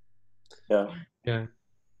 Yeah.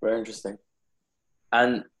 Very interesting.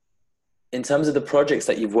 And In terms of the projects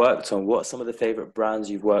that you've worked on, what are some of the favorite brands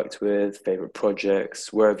you've worked with, favorite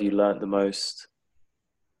projects? Where have you learned the most?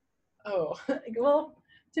 Oh, well,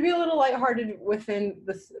 to be a little lighthearted within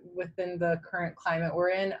the current climate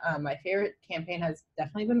we're in, my favorite campaign has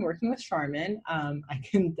definitely been working with Charmin. I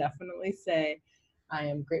can definitely say I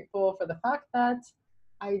am grateful for the fact that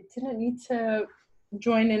I didn't need to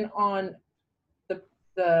join in on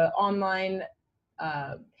the online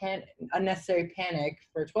unnecessary panic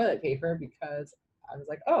for toilet paper, because I was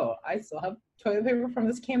like, oh, I still have toilet paper from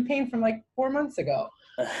this campaign from like 4 months ago.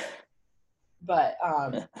 But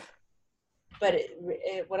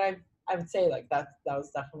what I would say, like, that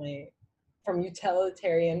was definitely, from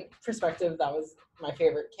utilitarian perspective, that was my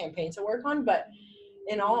favorite campaign to work on. But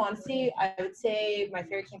in all honesty, I would say my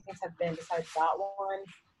favorite campaigns have been, besides that one,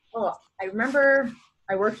 oh, I remember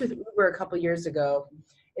I worked with Uber a couple years ago.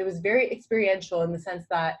 It was very experiential in the sense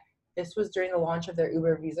that this was during the launch of their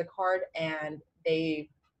Uber Visa card, and they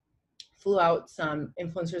flew out some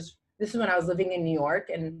influencers. This is when I was living in New York,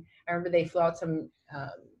 and I remember they flew out some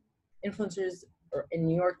influencers in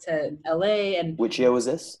New York to LA. And Which year was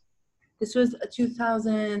this? This was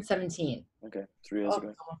 2017. Okay, 3 years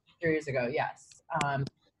ago. 3 years ago, yes.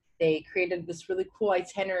 They created this really cool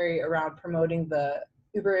itinerary around promoting the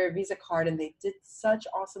Uber Visa card, and they did such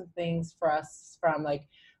awesome things for us. From, like,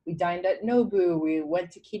 we dined at Nobu, we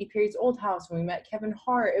went to Katy Perry's old house, and we met Kevin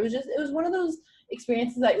Hart. It was one of those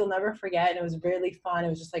experiences that you'll never forget, and it was really fun. It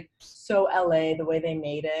was just like so LA the way they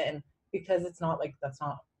made it, and because it's not like, that's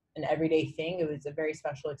not an everyday thing, it was a very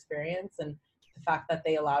special experience. And the fact that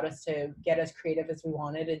they allowed us to get as creative as we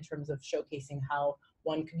wanted in terms of showcasing how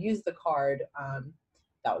one could use the card,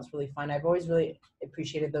 that was really fun. I've always really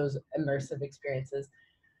appreciated those immersive experiences.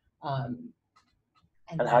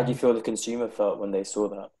 And how do you feel the consumer felt when they saw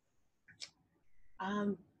that?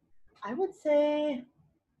 I would say,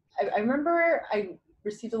 I remember I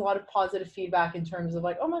received a lot of positive feedback in terms of,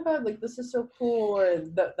 like, oh my God, like, this is so cool, or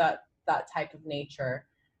that type of nature.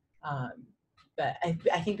 But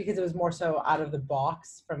I think because it was more so out of the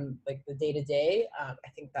box from, like, the day to day, I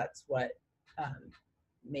think that's what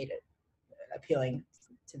made it appealing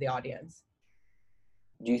to the audience.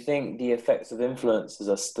 Do you think the effects of influencers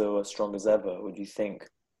are still as strong as ever, or do you think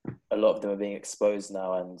a lot of them are being exposed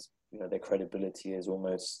now, and their credibility is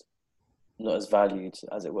almost not as valued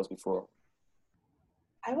as it was before?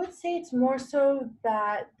 I would say it's more so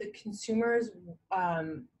that the consumers are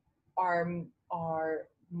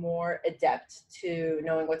more adept to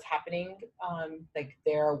knowing what's happening. Like,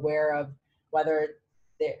 they're aware of whether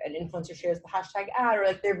an influencer shares the hashtag ad, or,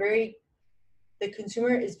 like, the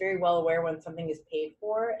consumer is very well aware when something is paid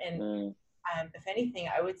for. And if anything,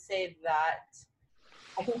 I would say that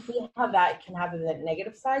I can see how that can have the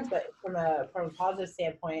negative sides, but from a positive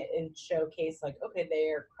standpoint, it showcase, like, okay, they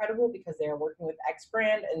are credible because they are working with X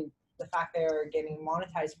brand, and the fact they are getting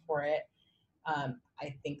monetized for it,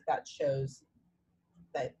 I think that shows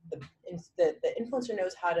that the influencer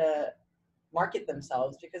knows how to market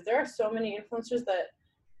themselves, because there are so many influencers that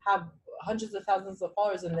have hundreds of thousands of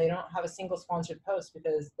followers and they don't have a single sponsored post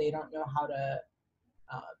because they don't know how to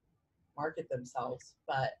market themselves.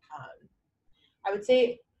 But I would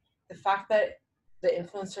say the fact that the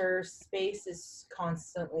influencer space is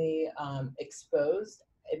constantly exposed,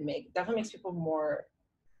 definitely makes people more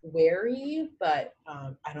wary. But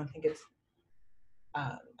I don't think it's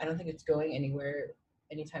going anywhere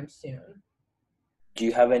anytime soon. Do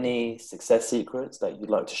you have any success secrets that you'd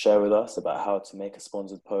like to share with us about how to make a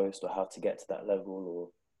sponsored post, or how to get to that level, or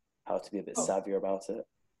how to be a bit savvier about it?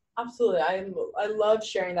 Absolutely. I love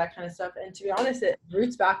sharing that kind of stuff. And to be honest, it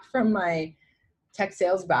roots back from my tech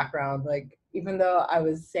sales background. Like, even though I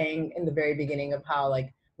was saying in the very beginning of how,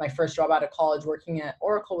 like, my first job out of college working at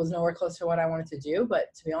Oracle was nowhere close to what I wanted to do.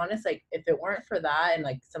 But to be honest, like, if it weren't for that and,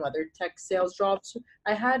 like, some other tech sales jobs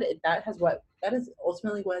I had, that is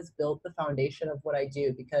ultimately what has built the foundation of what I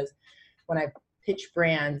do. Because when I pitch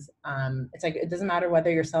brands, it's like, it doesn't matter whether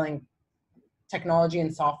you're selling technology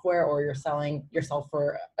and software or you're selling yourself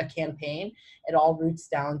for a campaign, it all roots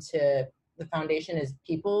down to the foundation is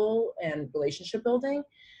people and relationship building.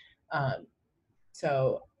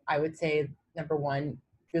 So I would say, number one,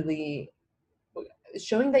 really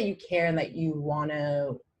showing that you care and that you want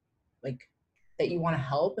to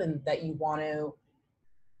help, and that you want to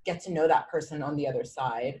get to know that person on the other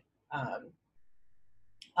side.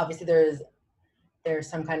 Obviously there's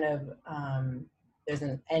some kind of there's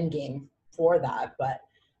an end game for that, but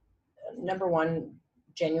number one,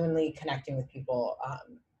 genuinely connecting with people,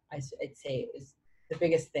 I'd say is the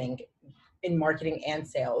biggest thing in marketing and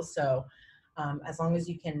sales. So as long as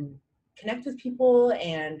you can connect with people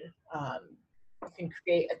and you can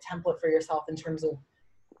create a template for yourself in terms of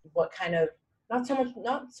what kind of, not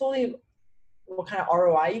solely what kind of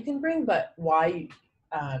ROI you can bring, but why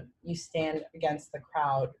you stand against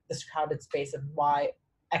this crowded space of why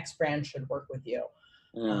X brand should work with you.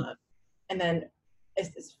 And then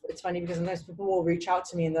it's funny because sometimes people will reach out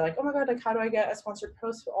to me and they're like, oh my God, like how do I get a sponsored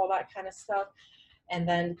post for all that kind of stuff? And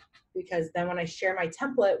then, because then when I share my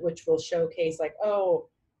template, which will showcase like, oh,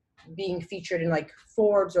 being featured in like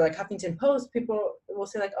Forbes or like Huffington Post, people will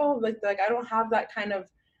say like, oh, like I don't have that kind of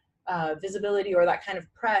visibility or that kind of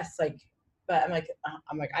press. Like, but I'm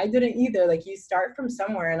like, I didn't either. Like you start from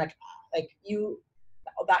somewhere, and like you,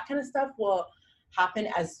 that kind of stuff will happen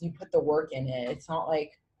as you put the work in it. It's not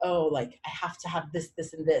like, oh, like I have to have this,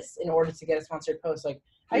 this, and this in order to get a sponsored post. Like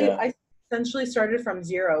I essentially started from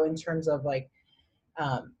zero in terms of like,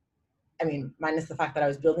 I mean, minus the fact that I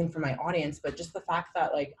was building for my audience, but just the fact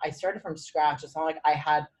that like I started from scratch. It's not like I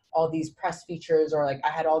had all these press features or like I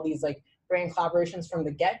had all these like brand collaborations from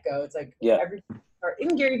the get-go. It's like or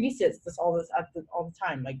even Gary Vee says this all the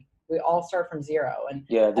time. Like we all start from zero. And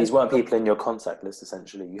these weren't people in your contact list.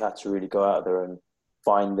 Essentially, you had to really go out there and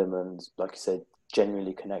find them, and like you said,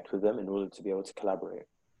 genuinely connect with them in order to be able to collaborate.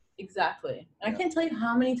 Exactly. And I can't tell you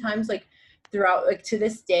how many times like throughout, like to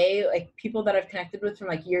this day, like people that I've connected with from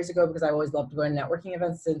like years ago, because I always loved going to networking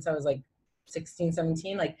events since I was like 16,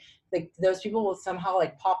 17, like those people will somehow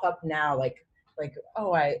like pop up now, like,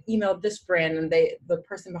 oh, I emailed this brand and the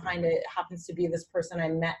person behind it happens to be this person I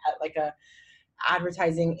met at like a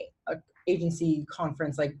advertising agency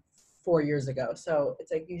conference like 4 years ago. So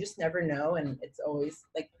it's like, you just never know. And it's always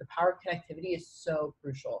like the power of connectivity is so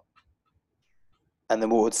crucial. And then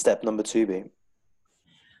what would step number 2 be?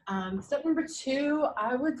 Step number 2,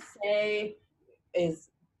 I would say, is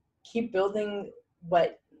keep building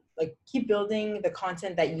the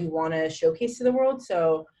content that you want to showcase to the world.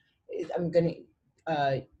 So I'm going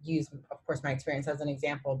to use, of course, my experience as an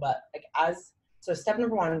example, but like so step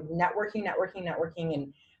number 1, networking,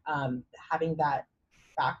 and having that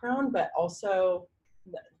background, but also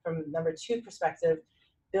from number 2 perspective,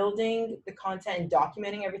 building the content and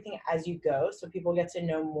documenting everything as you go, so people get to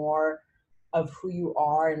know more of who you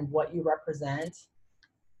are and what you represent.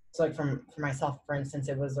 So like for myself, for instance,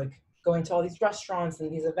 it was like going to all these restaurants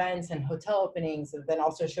and these events and hotel openings, and then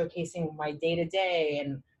also showcasing my day-to-day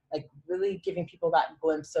and like really giving people that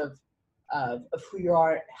glimpse of who you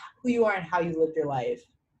are and how you lived your life.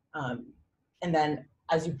 And then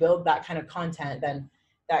as you build that kind of content, then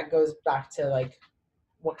that goes back to like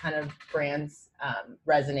what kind of brands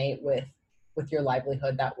resonate with your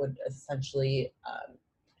livelihood that would essentially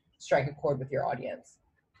strike a chord with your audience.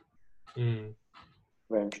 Very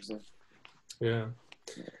interesting. Yeah.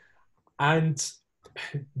 And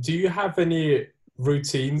do you have any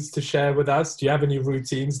routines to share with us? Do you have any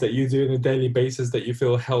routines that you do on a daily basis that you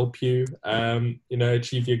feel help you,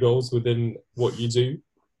 achieve your goals within what you do?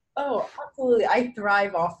 Oh, absolutely. I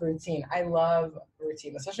thrive off routine. I love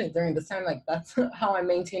routine, especially during this time. Like that's how I'm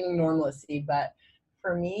maintaining normalcy. But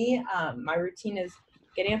for me, my routine is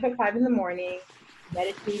getting up at 5 in the morning,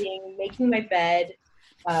 meditating, making my bed.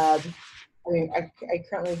 I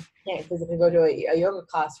currently can't physically go to a yoga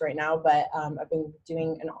class right now, but I've been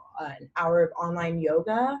doing an hour of online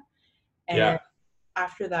yoga. And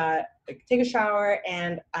after that, I take a shower,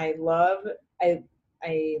 and I love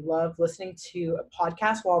listening to a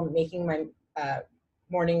podcast while making my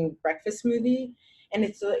morning breakfast smoothie. And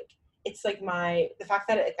it's like the fact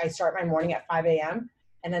that I start my morning at 5 a.m.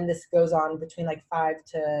 and then this goes on between like 5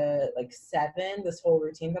 to like 7, this whole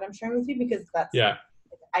routine that I'm sharing with you, because that's,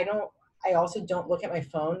 I also don't look at my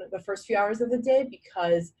phone the first few hours of the day,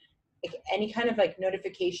 because like any kind of like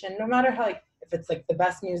notification, no matter how, like if it's like the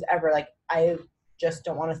best news ever, like I just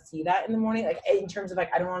don't want to see that in the morning. Like in terms of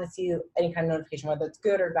like, I don't want to see any kind of notification, whether it's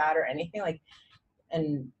good or bad or anything, like,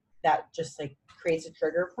 and that just like creates a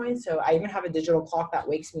trigger point. So I even have a digital clock that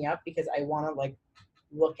wakes me up, because I want to like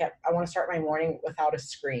I want to start my morning without a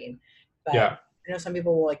screen. But I know some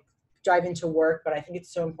people will like dive into work, but I think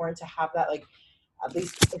it's so important to have that, like, at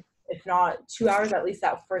least if not 2 hours, at least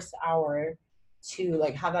that first hour to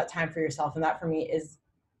like have that time for yourself. And that for me is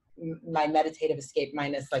my meditative escape,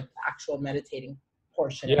 minus like actual meditating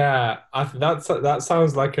portion. Yeah, that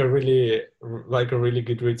sounds like a really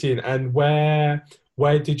good routine. And where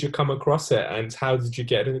did you come across it, and how did you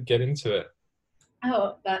get into it?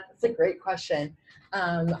 Oh, that's a great question.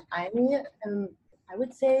 I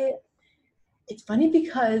would say it's funny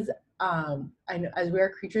because I know, as we are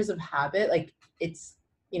creatures of habit, like it's,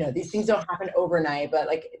 these things don't happen overnight, but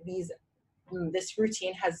like this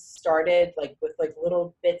routine has started like with like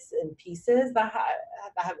little bits and pieces that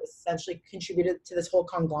have essentially contributed to this whole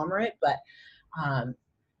conglomerate. But Um,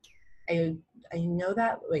 I I know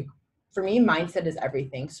that like for me, mindset is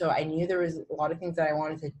everything. So I knew there was a lot of things that I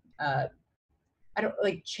wanted to I don't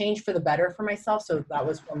like change for the better for myself. So that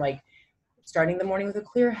was from like starting the morning with a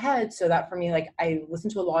clear head. So that for me, like I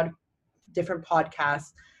listened to a lot of different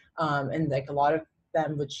podcasts, and like a lot of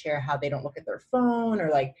them would share how they don't look at their phone, or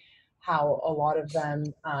like how a lot of them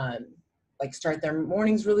like start their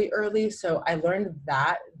mornings really early. So I learned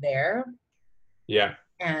that there. Yeah.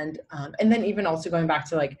 And then even also going back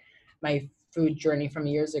to like my food journey from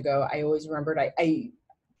years ago, I always remembered I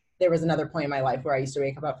there was another point in my life where I used to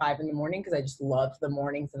wake up at 5 a.m. because I just loved the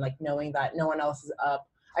mornings and like knowing that no one else is up.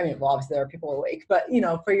 I mean, well, obviously there are people awake, but you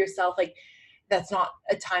know, for yourself, like that's not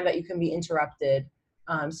a time that you can be interrupted.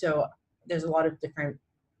 So there's a lot of different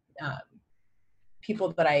um,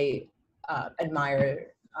 people that I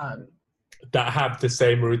admire. That have the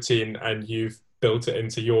same routine, and you've built it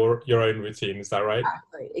into your own routine. Is that right?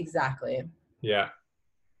 Exactly. Yeah.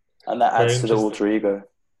 And that Very adds to the alter ego.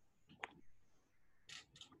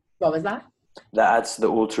 What was that? That adds to the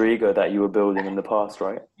alter ego that you were building in the past,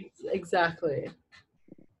 right? Exactly.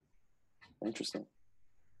 Interesting.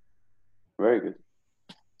 Very good.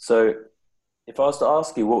 So if I was to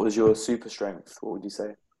ask you, what was your super strength? What would you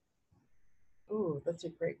say? Ooh, that's a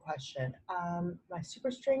great question. My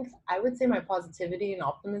super strength, I would say my positivity and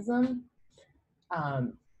optimism.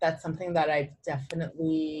 That's something that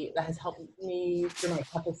that has helped me through my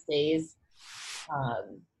toughest days.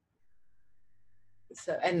 Um,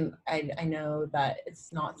 and I know that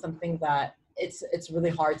it's not something that it's really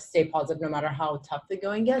hard to stay positive no matter how tough the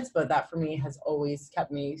going gets, but that for me has always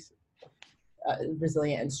kept me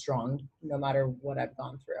resilient and strong no matter what I've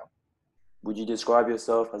gone through. Would you describe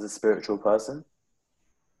yourself as a spiritual person?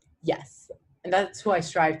 Yes, and that's who I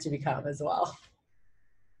strive to become as well.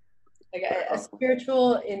 Like a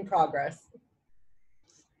spiritual in progress.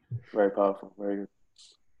 Very powerful, very good.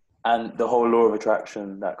 And the whole law of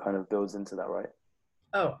attraction that kind of builds into that, right?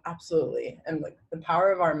 Oh, absolutely. And like the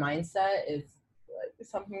power of our mindset is like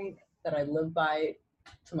something that I live by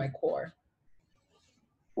to my core.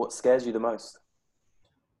 What scares you the most?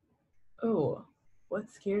 Oh,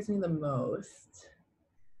 what scares me the most?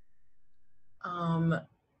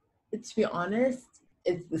 To be honest,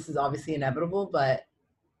 this is obviously inevitable, but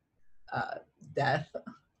death.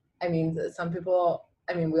 I mean, some people.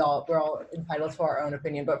 I mean, we're all entitled to our own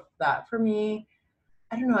opinion, but that for me,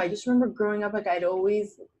 I don't know. I just remember growing up, like I'd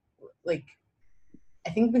always like. I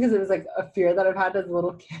think because it was like a fear that I've had as a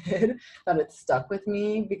little kid that it stuck with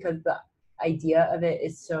me because the idea of it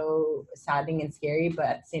is so saddening and scary, but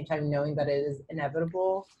at the same time knowing that it is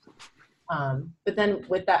inevitable. But then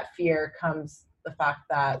with that fear comes the fact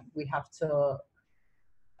that we have to,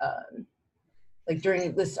 like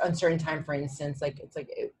during this uncertain time, for instance, like it's like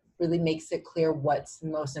it really makes it clear what's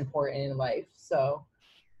most important in life. So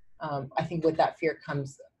I think with that fear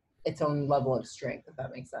comes its own level of strength, if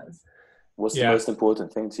that makes sense. What's the most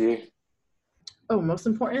important thing to you? Oh, most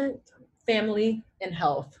important? Family and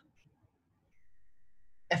health.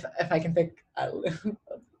 If I can pick, I'm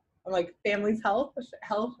like family's health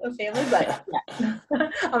of family, but yeah.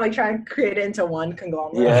 I'm like trying to create it into one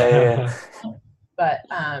conglomerate. Yeah. But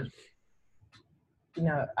you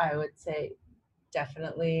know, I would say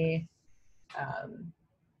definitely,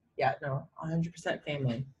 100%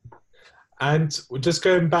 family. And just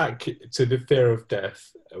going back to the fear of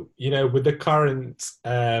death, you know, with the current,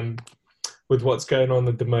 with what's going on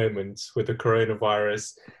at the moment with the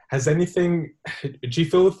coronavirus, do you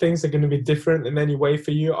feel things are going to be different in any way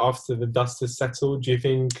for you after the dust has settled? Do you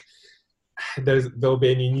think there'll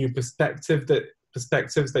be any new perspectives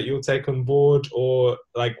that you'll take on board, or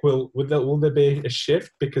like will there be a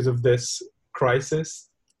shift because of this crisis?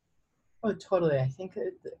 Oh, totally. I think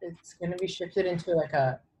it's going to be shifted into like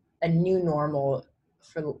a new normal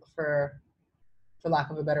for lack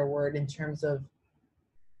of a better word, in terms of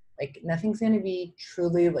like nothing's going to be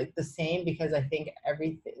truly like the same, because I think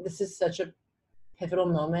this is such a pivotal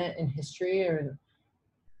moment in history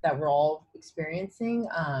that we're all experiencing.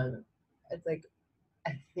 It's like,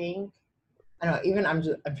 I think, I don't know, even I'm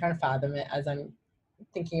trying to fathom it as I'm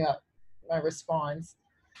thinking about my response.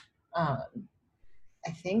 I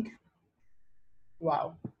think,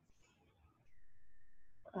 wow.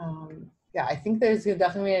 I think there's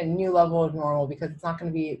definitely a new level of normal, because it's not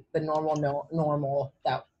going to be the normal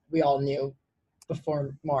that we all knew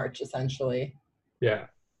before March, essentially. Yeah.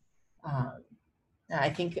 I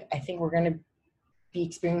think we're going to be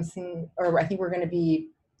experiencing, or I think we're going to be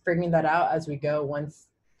figuring that out as we go once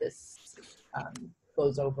this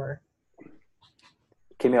blows over.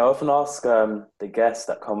 Kimmy, I often ask the guests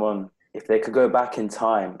that come on if they could go back in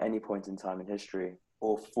time, any point in time in history,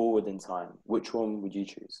 or forward in time, which one would you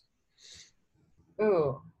choose?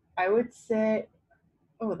 Oh, I would say,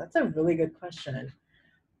 oh, that's a really good question.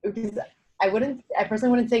 Because I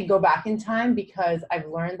personally wouldn't say go back in time, because I've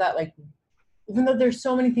learned that, like, even though there's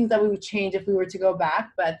so many things that we would change if we were to go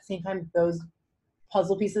back, but at the same time, those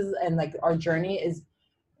puzzle pieces and like our journey is,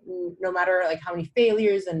 no matter like how many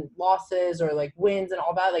failures and losses or like wins and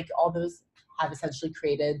all that, like all those have essentially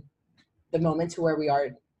created the moment to where we are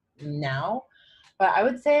now. But I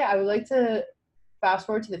would say I would like to fast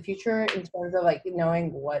forward to the future in terms of like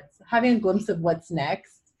knowing having a glimpse of what's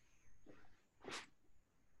next.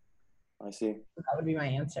 I see. That would be my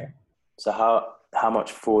answer. So how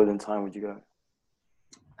much forward in time would you go?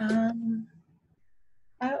 I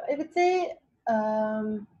would say,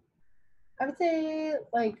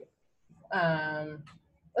 like,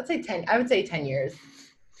 let's say 10. I would say 10 years.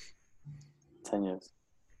 10 years.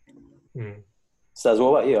 Hmm. Saz, what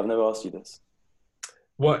about you? I've never asked you this.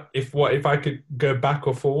 What if I could go back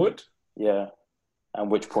or forward? Yeah. And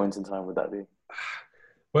which point in time would that be?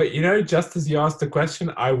 Well, you know, just as you asked the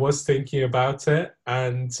question, I was thinking about it,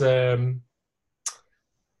 and I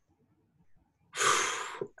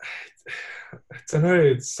don't know.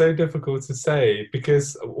 It's so difficult to say,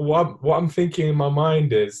 because what I'm thinking in my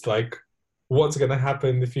mind is like, what's going to happen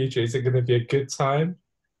in the future? Is it going to be a good time?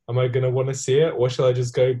 Am I going to want to see it, or shall I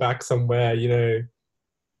just go back somewhere,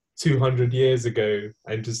 200 years ago,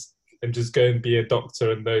 and just go and be a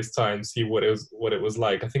doctor in those times, see what it was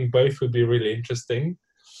like? I think both would be really interesting.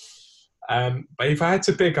 But if I had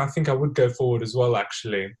to pick, I think I would go forward as well.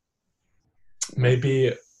 Actually, maybe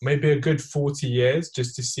a good 40 years,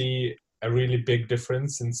 just to see a really big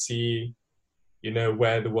difference and see,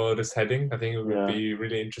 where the world is heading. I think it would be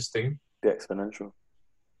really interesting. Be exponential.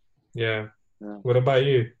 Yeah. What about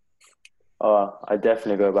you? Oh, I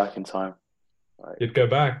definitely go back in time. Like, you'd go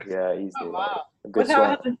back? Yeah, easily. Oh, wow. Like,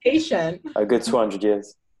 without hesitation. A good 200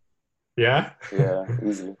 years. Yeah? Yeah,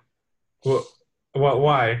 easily.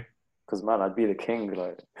 Why? Because, man, I'd be the king,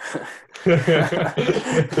 like.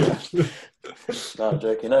 No, I'm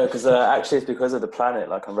joking. No, because actually it's because of the planet.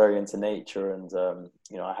 Like, I'm very into nature, and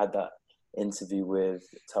I had that interview with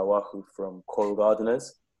Tawahu from Coral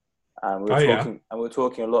Gardeners, and we were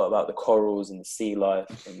talking a lot about the corals and the sea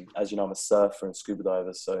life. And as you know, I'm a surfer and scuba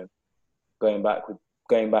diver, so going back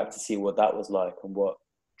to see what that was like and what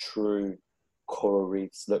true coral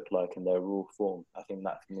reefs look like in their raw form. I think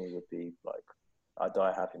that for me would be like, I'd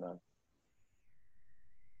die happy, man.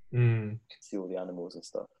 See all the animals and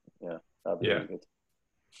stuff. Yeah, that'd be really good.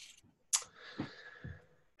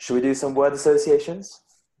 Should we do some word associations?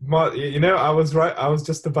 Well, I was right. I was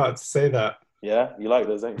just about to say that. Yeah, you like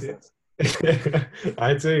those, don't you?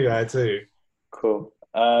 I do. Cool.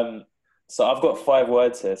 So I've got 5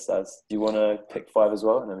 words here, Saz. Do you want to pick 5 as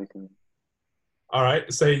well, and then we can? All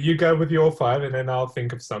right. So you go with your 5, and then I'll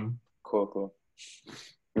think of some. Cool.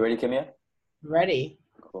 You ready, Kimia? Ready.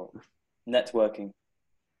 Cool. Networking.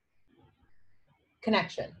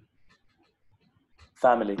 Connection.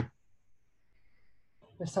 Family.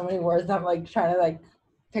 There's so many words. I'm like trying to like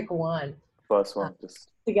pick one. First one,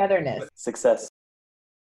 just togetherness. Success.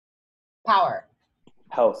 Power.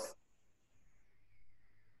 Health.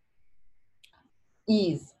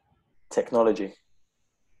 Ease. Technology.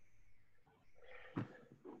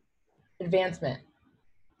 Advancement.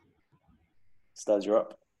 Stas, you're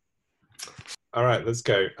up. All right, let's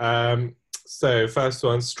go. So first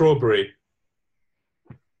one, strawberry.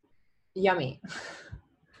 Yummy.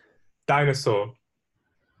 Dinosaur.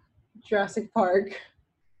 Jurassic Park.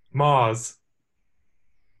 Mars.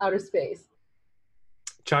 Outer space.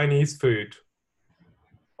 Chinese food.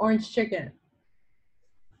 Orange chicken.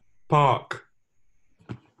 Park.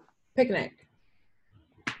 Picnic.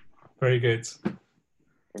 Very good.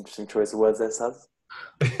 Interesting choice of words there, Saz.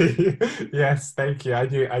 Yes, thank you. I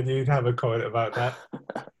knew you'd have a comment about that.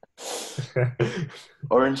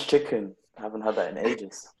 Orange chicken. I haven't had that in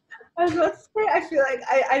ages. I was about to say, I feel like,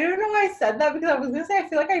 I don't know why I said that, because I was going to say, I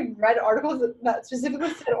feel like I read articles that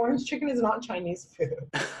specifically said orange chicken is not Chinese food.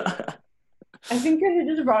 I think it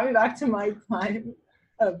just brought me back to my time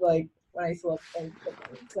of like, when I used to love orange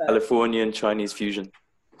chicken. So. Californian Chinese fusion.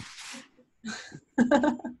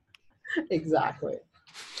 Exactly.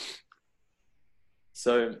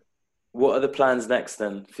 So, what are the plans next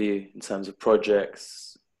then for you in terms of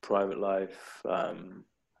projects, private life,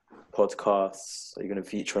 podcasts? Are you going to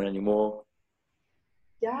feature on any more?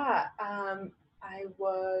 Yeah, I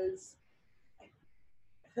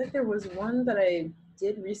feel like there was one that I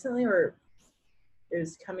did recently, or it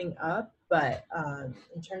was coming up, but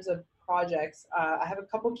in terms of projects, I have a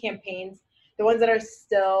couple campaigns. The ones that are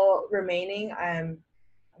still remaining, I'm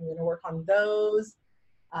going to work on those.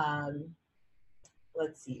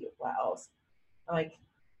 Let's see what else. Like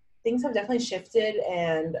things have definitely shifted,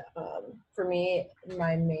 and for me,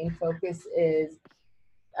 my main focus is,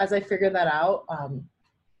 as I figure that out,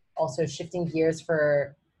 also shifting gears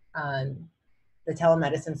for the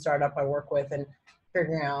telemedicine startup I work with, and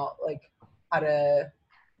figuring out like how to,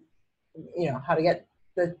 how to get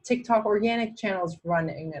the TikTok organic channels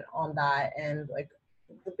running and on that, and like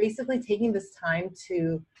basically taking this time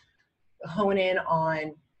to hone in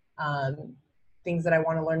on things that I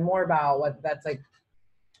want to learn more about, whether that's like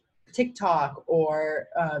TikTok or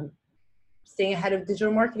staying ahead of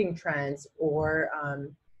digital marketing trends, or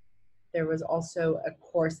there was also a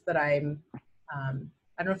course that I don't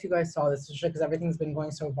know if you guys saw this, because everything's been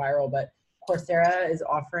going so viral, but Coursera is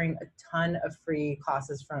offering a ton of free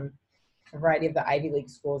classes from a variety of the Ivy League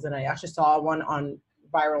schools, and I actually saw one on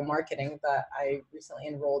viral marketing that I recently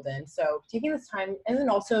enrolled in. So taking this time, and then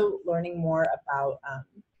also learning more about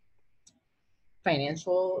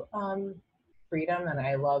financial freedom, and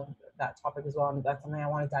I love that topic as well, and that's something I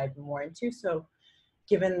want to dive more into. So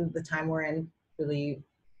given the time we're in, really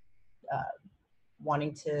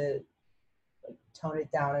wanting to like tone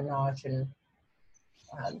it down a notch and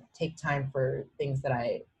take time for things that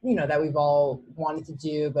that we've all wanted to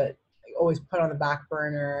do, but always put on the back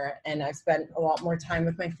burner. And I've spent a lot more time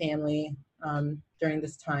with my family during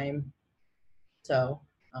this time. So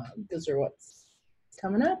those are what's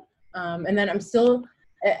coming up. And then I'm still,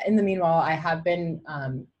 in the meanwhile, I have been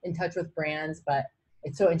in touch with brands, but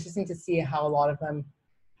it's so interesting to see how a lot of them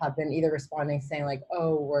have been either responding saying like,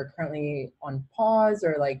 oh, we're currently on pause,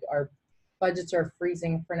 or like our budgets are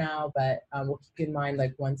freezing for now, but we'll keep in mind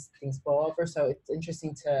like once things blow over. So it's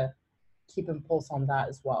interesting to keep a pulse on that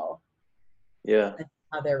as well. Yeah. And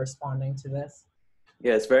how they're responding to this.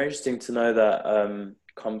 Yeah, it's very interesting to know that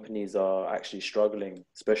companies are actually struggling,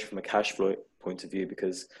 especially from a cash flow point of view,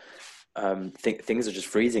 because things are just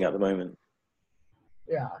freezing at the moment.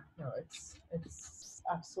 Yeah, no, it's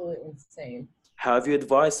absolutely insane. How have you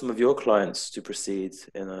advised some of your clients to proceed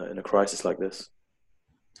in a crisis like this?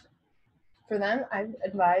 For them, I've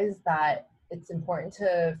advised that it's important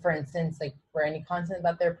to, for instance, like for any content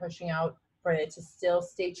that they're pushing out, for it to still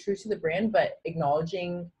stay true to the brand, but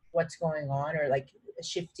acknowledging what's going on, or like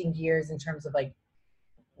shifting gears in terms of like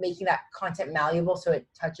making that content malleable so it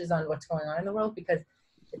touches on what's going on in the world. Because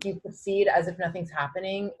if you proceed as if nothing's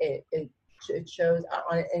happening, it shows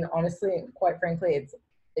on, and honestly, quite frankly,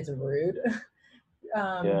 it's rude.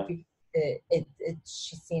 Yeah. It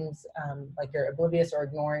just seems like you're oblivious or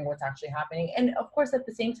ignoring what's actually happening. And of course, at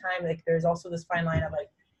the same time, like there's also this fine line of like,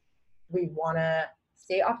 we want to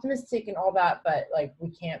stay optimistic and all that, but like we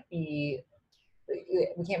can't be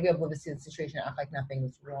oblivious to the situation and act like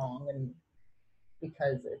nothing's wrong, and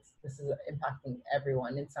because this is impacting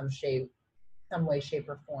everyone in some way, shape,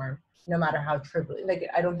 or form, no matter how trivial. Like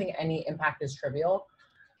I don't think any impact is trivial.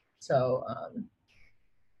 So,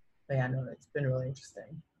 but yeah, no, it's been really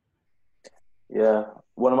interesting. Yeah,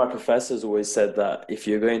 one of my professors always said that if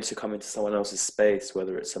you're going to come into someone else's space,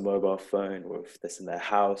 whether it's a mobile phone or if it's in their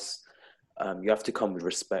house, you have to come with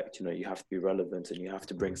respect. You have to be relevant and you have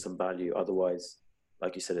to bring some value. Otherwise,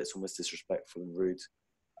 like you said, it's almost disrespectful and rude.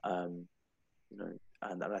 And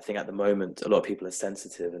I think at the moment, a lot of people are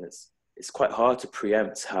sensitive, and it's quite hard to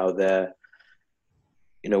preempt how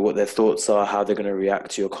what their thoughts are, how they're going to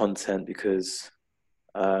react to your content, because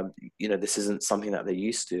this isn't something that they're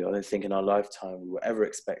used to. I don't think in our lifetime we were ever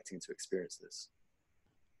expecting to experience this.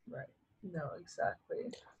 Right. No,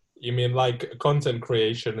 exactly. You mean like content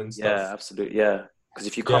creation and stuff? Yeah, absolutely. Yeah. Because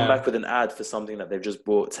if you come back with an ad for something that they've just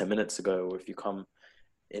bought 10 minutes ago, or if you come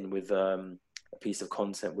in with a piece of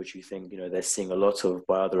content which you think, they're seeing a lot of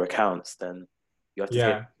by other accounts, then you have to take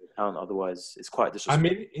it into account. Otherwise, it's quite disrespectful.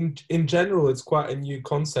 I mean, in general, it's quite a new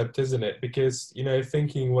concept, isn't it? Because,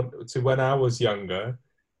 thinking when I was younger,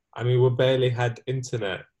 I mean, we barely had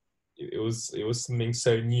internet. It was something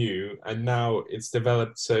so new, and now it's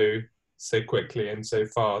developed so quickly and so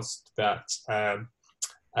fast that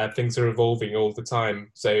things are evolving all the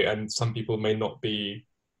time. So, and some people may not be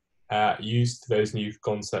used to those new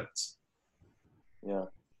concepts. Yeah.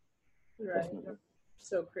 Right. Definitely.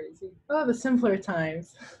 So crazy. Oh, the simpler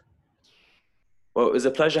times. Well, it was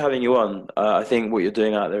a pleasure having you on. I think what you're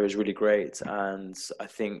doing out there is really great, and I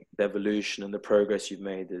think the evolution and the progress you've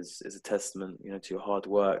made is a testament, to your hard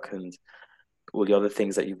work and all the other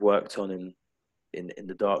things that you've worked on in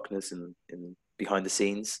the darkness and in behind the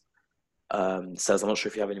scenes. Saz, I'm not sure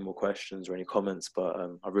if you have any more questions or any comments, but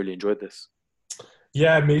I really enjoyed this.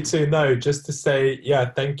 Yeah, me too. No, just to say,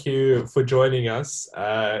 thank you for joining us.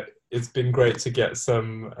 It's been great to get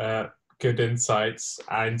some good insights,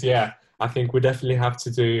 and I think we definitely have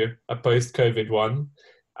to do a post-COVID one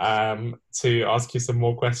to ask you some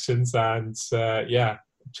more questions and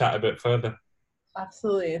chat a bit further.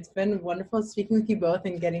 Absolutely. It's been wonderful speaking with you both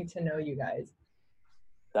and getting to know you guys.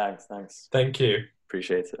 Thanks. Thank you.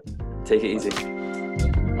 Appreciate it. Take it easy.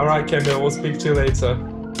 All right, Kemia, we'll speak to you later.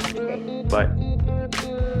 Okay. Bye.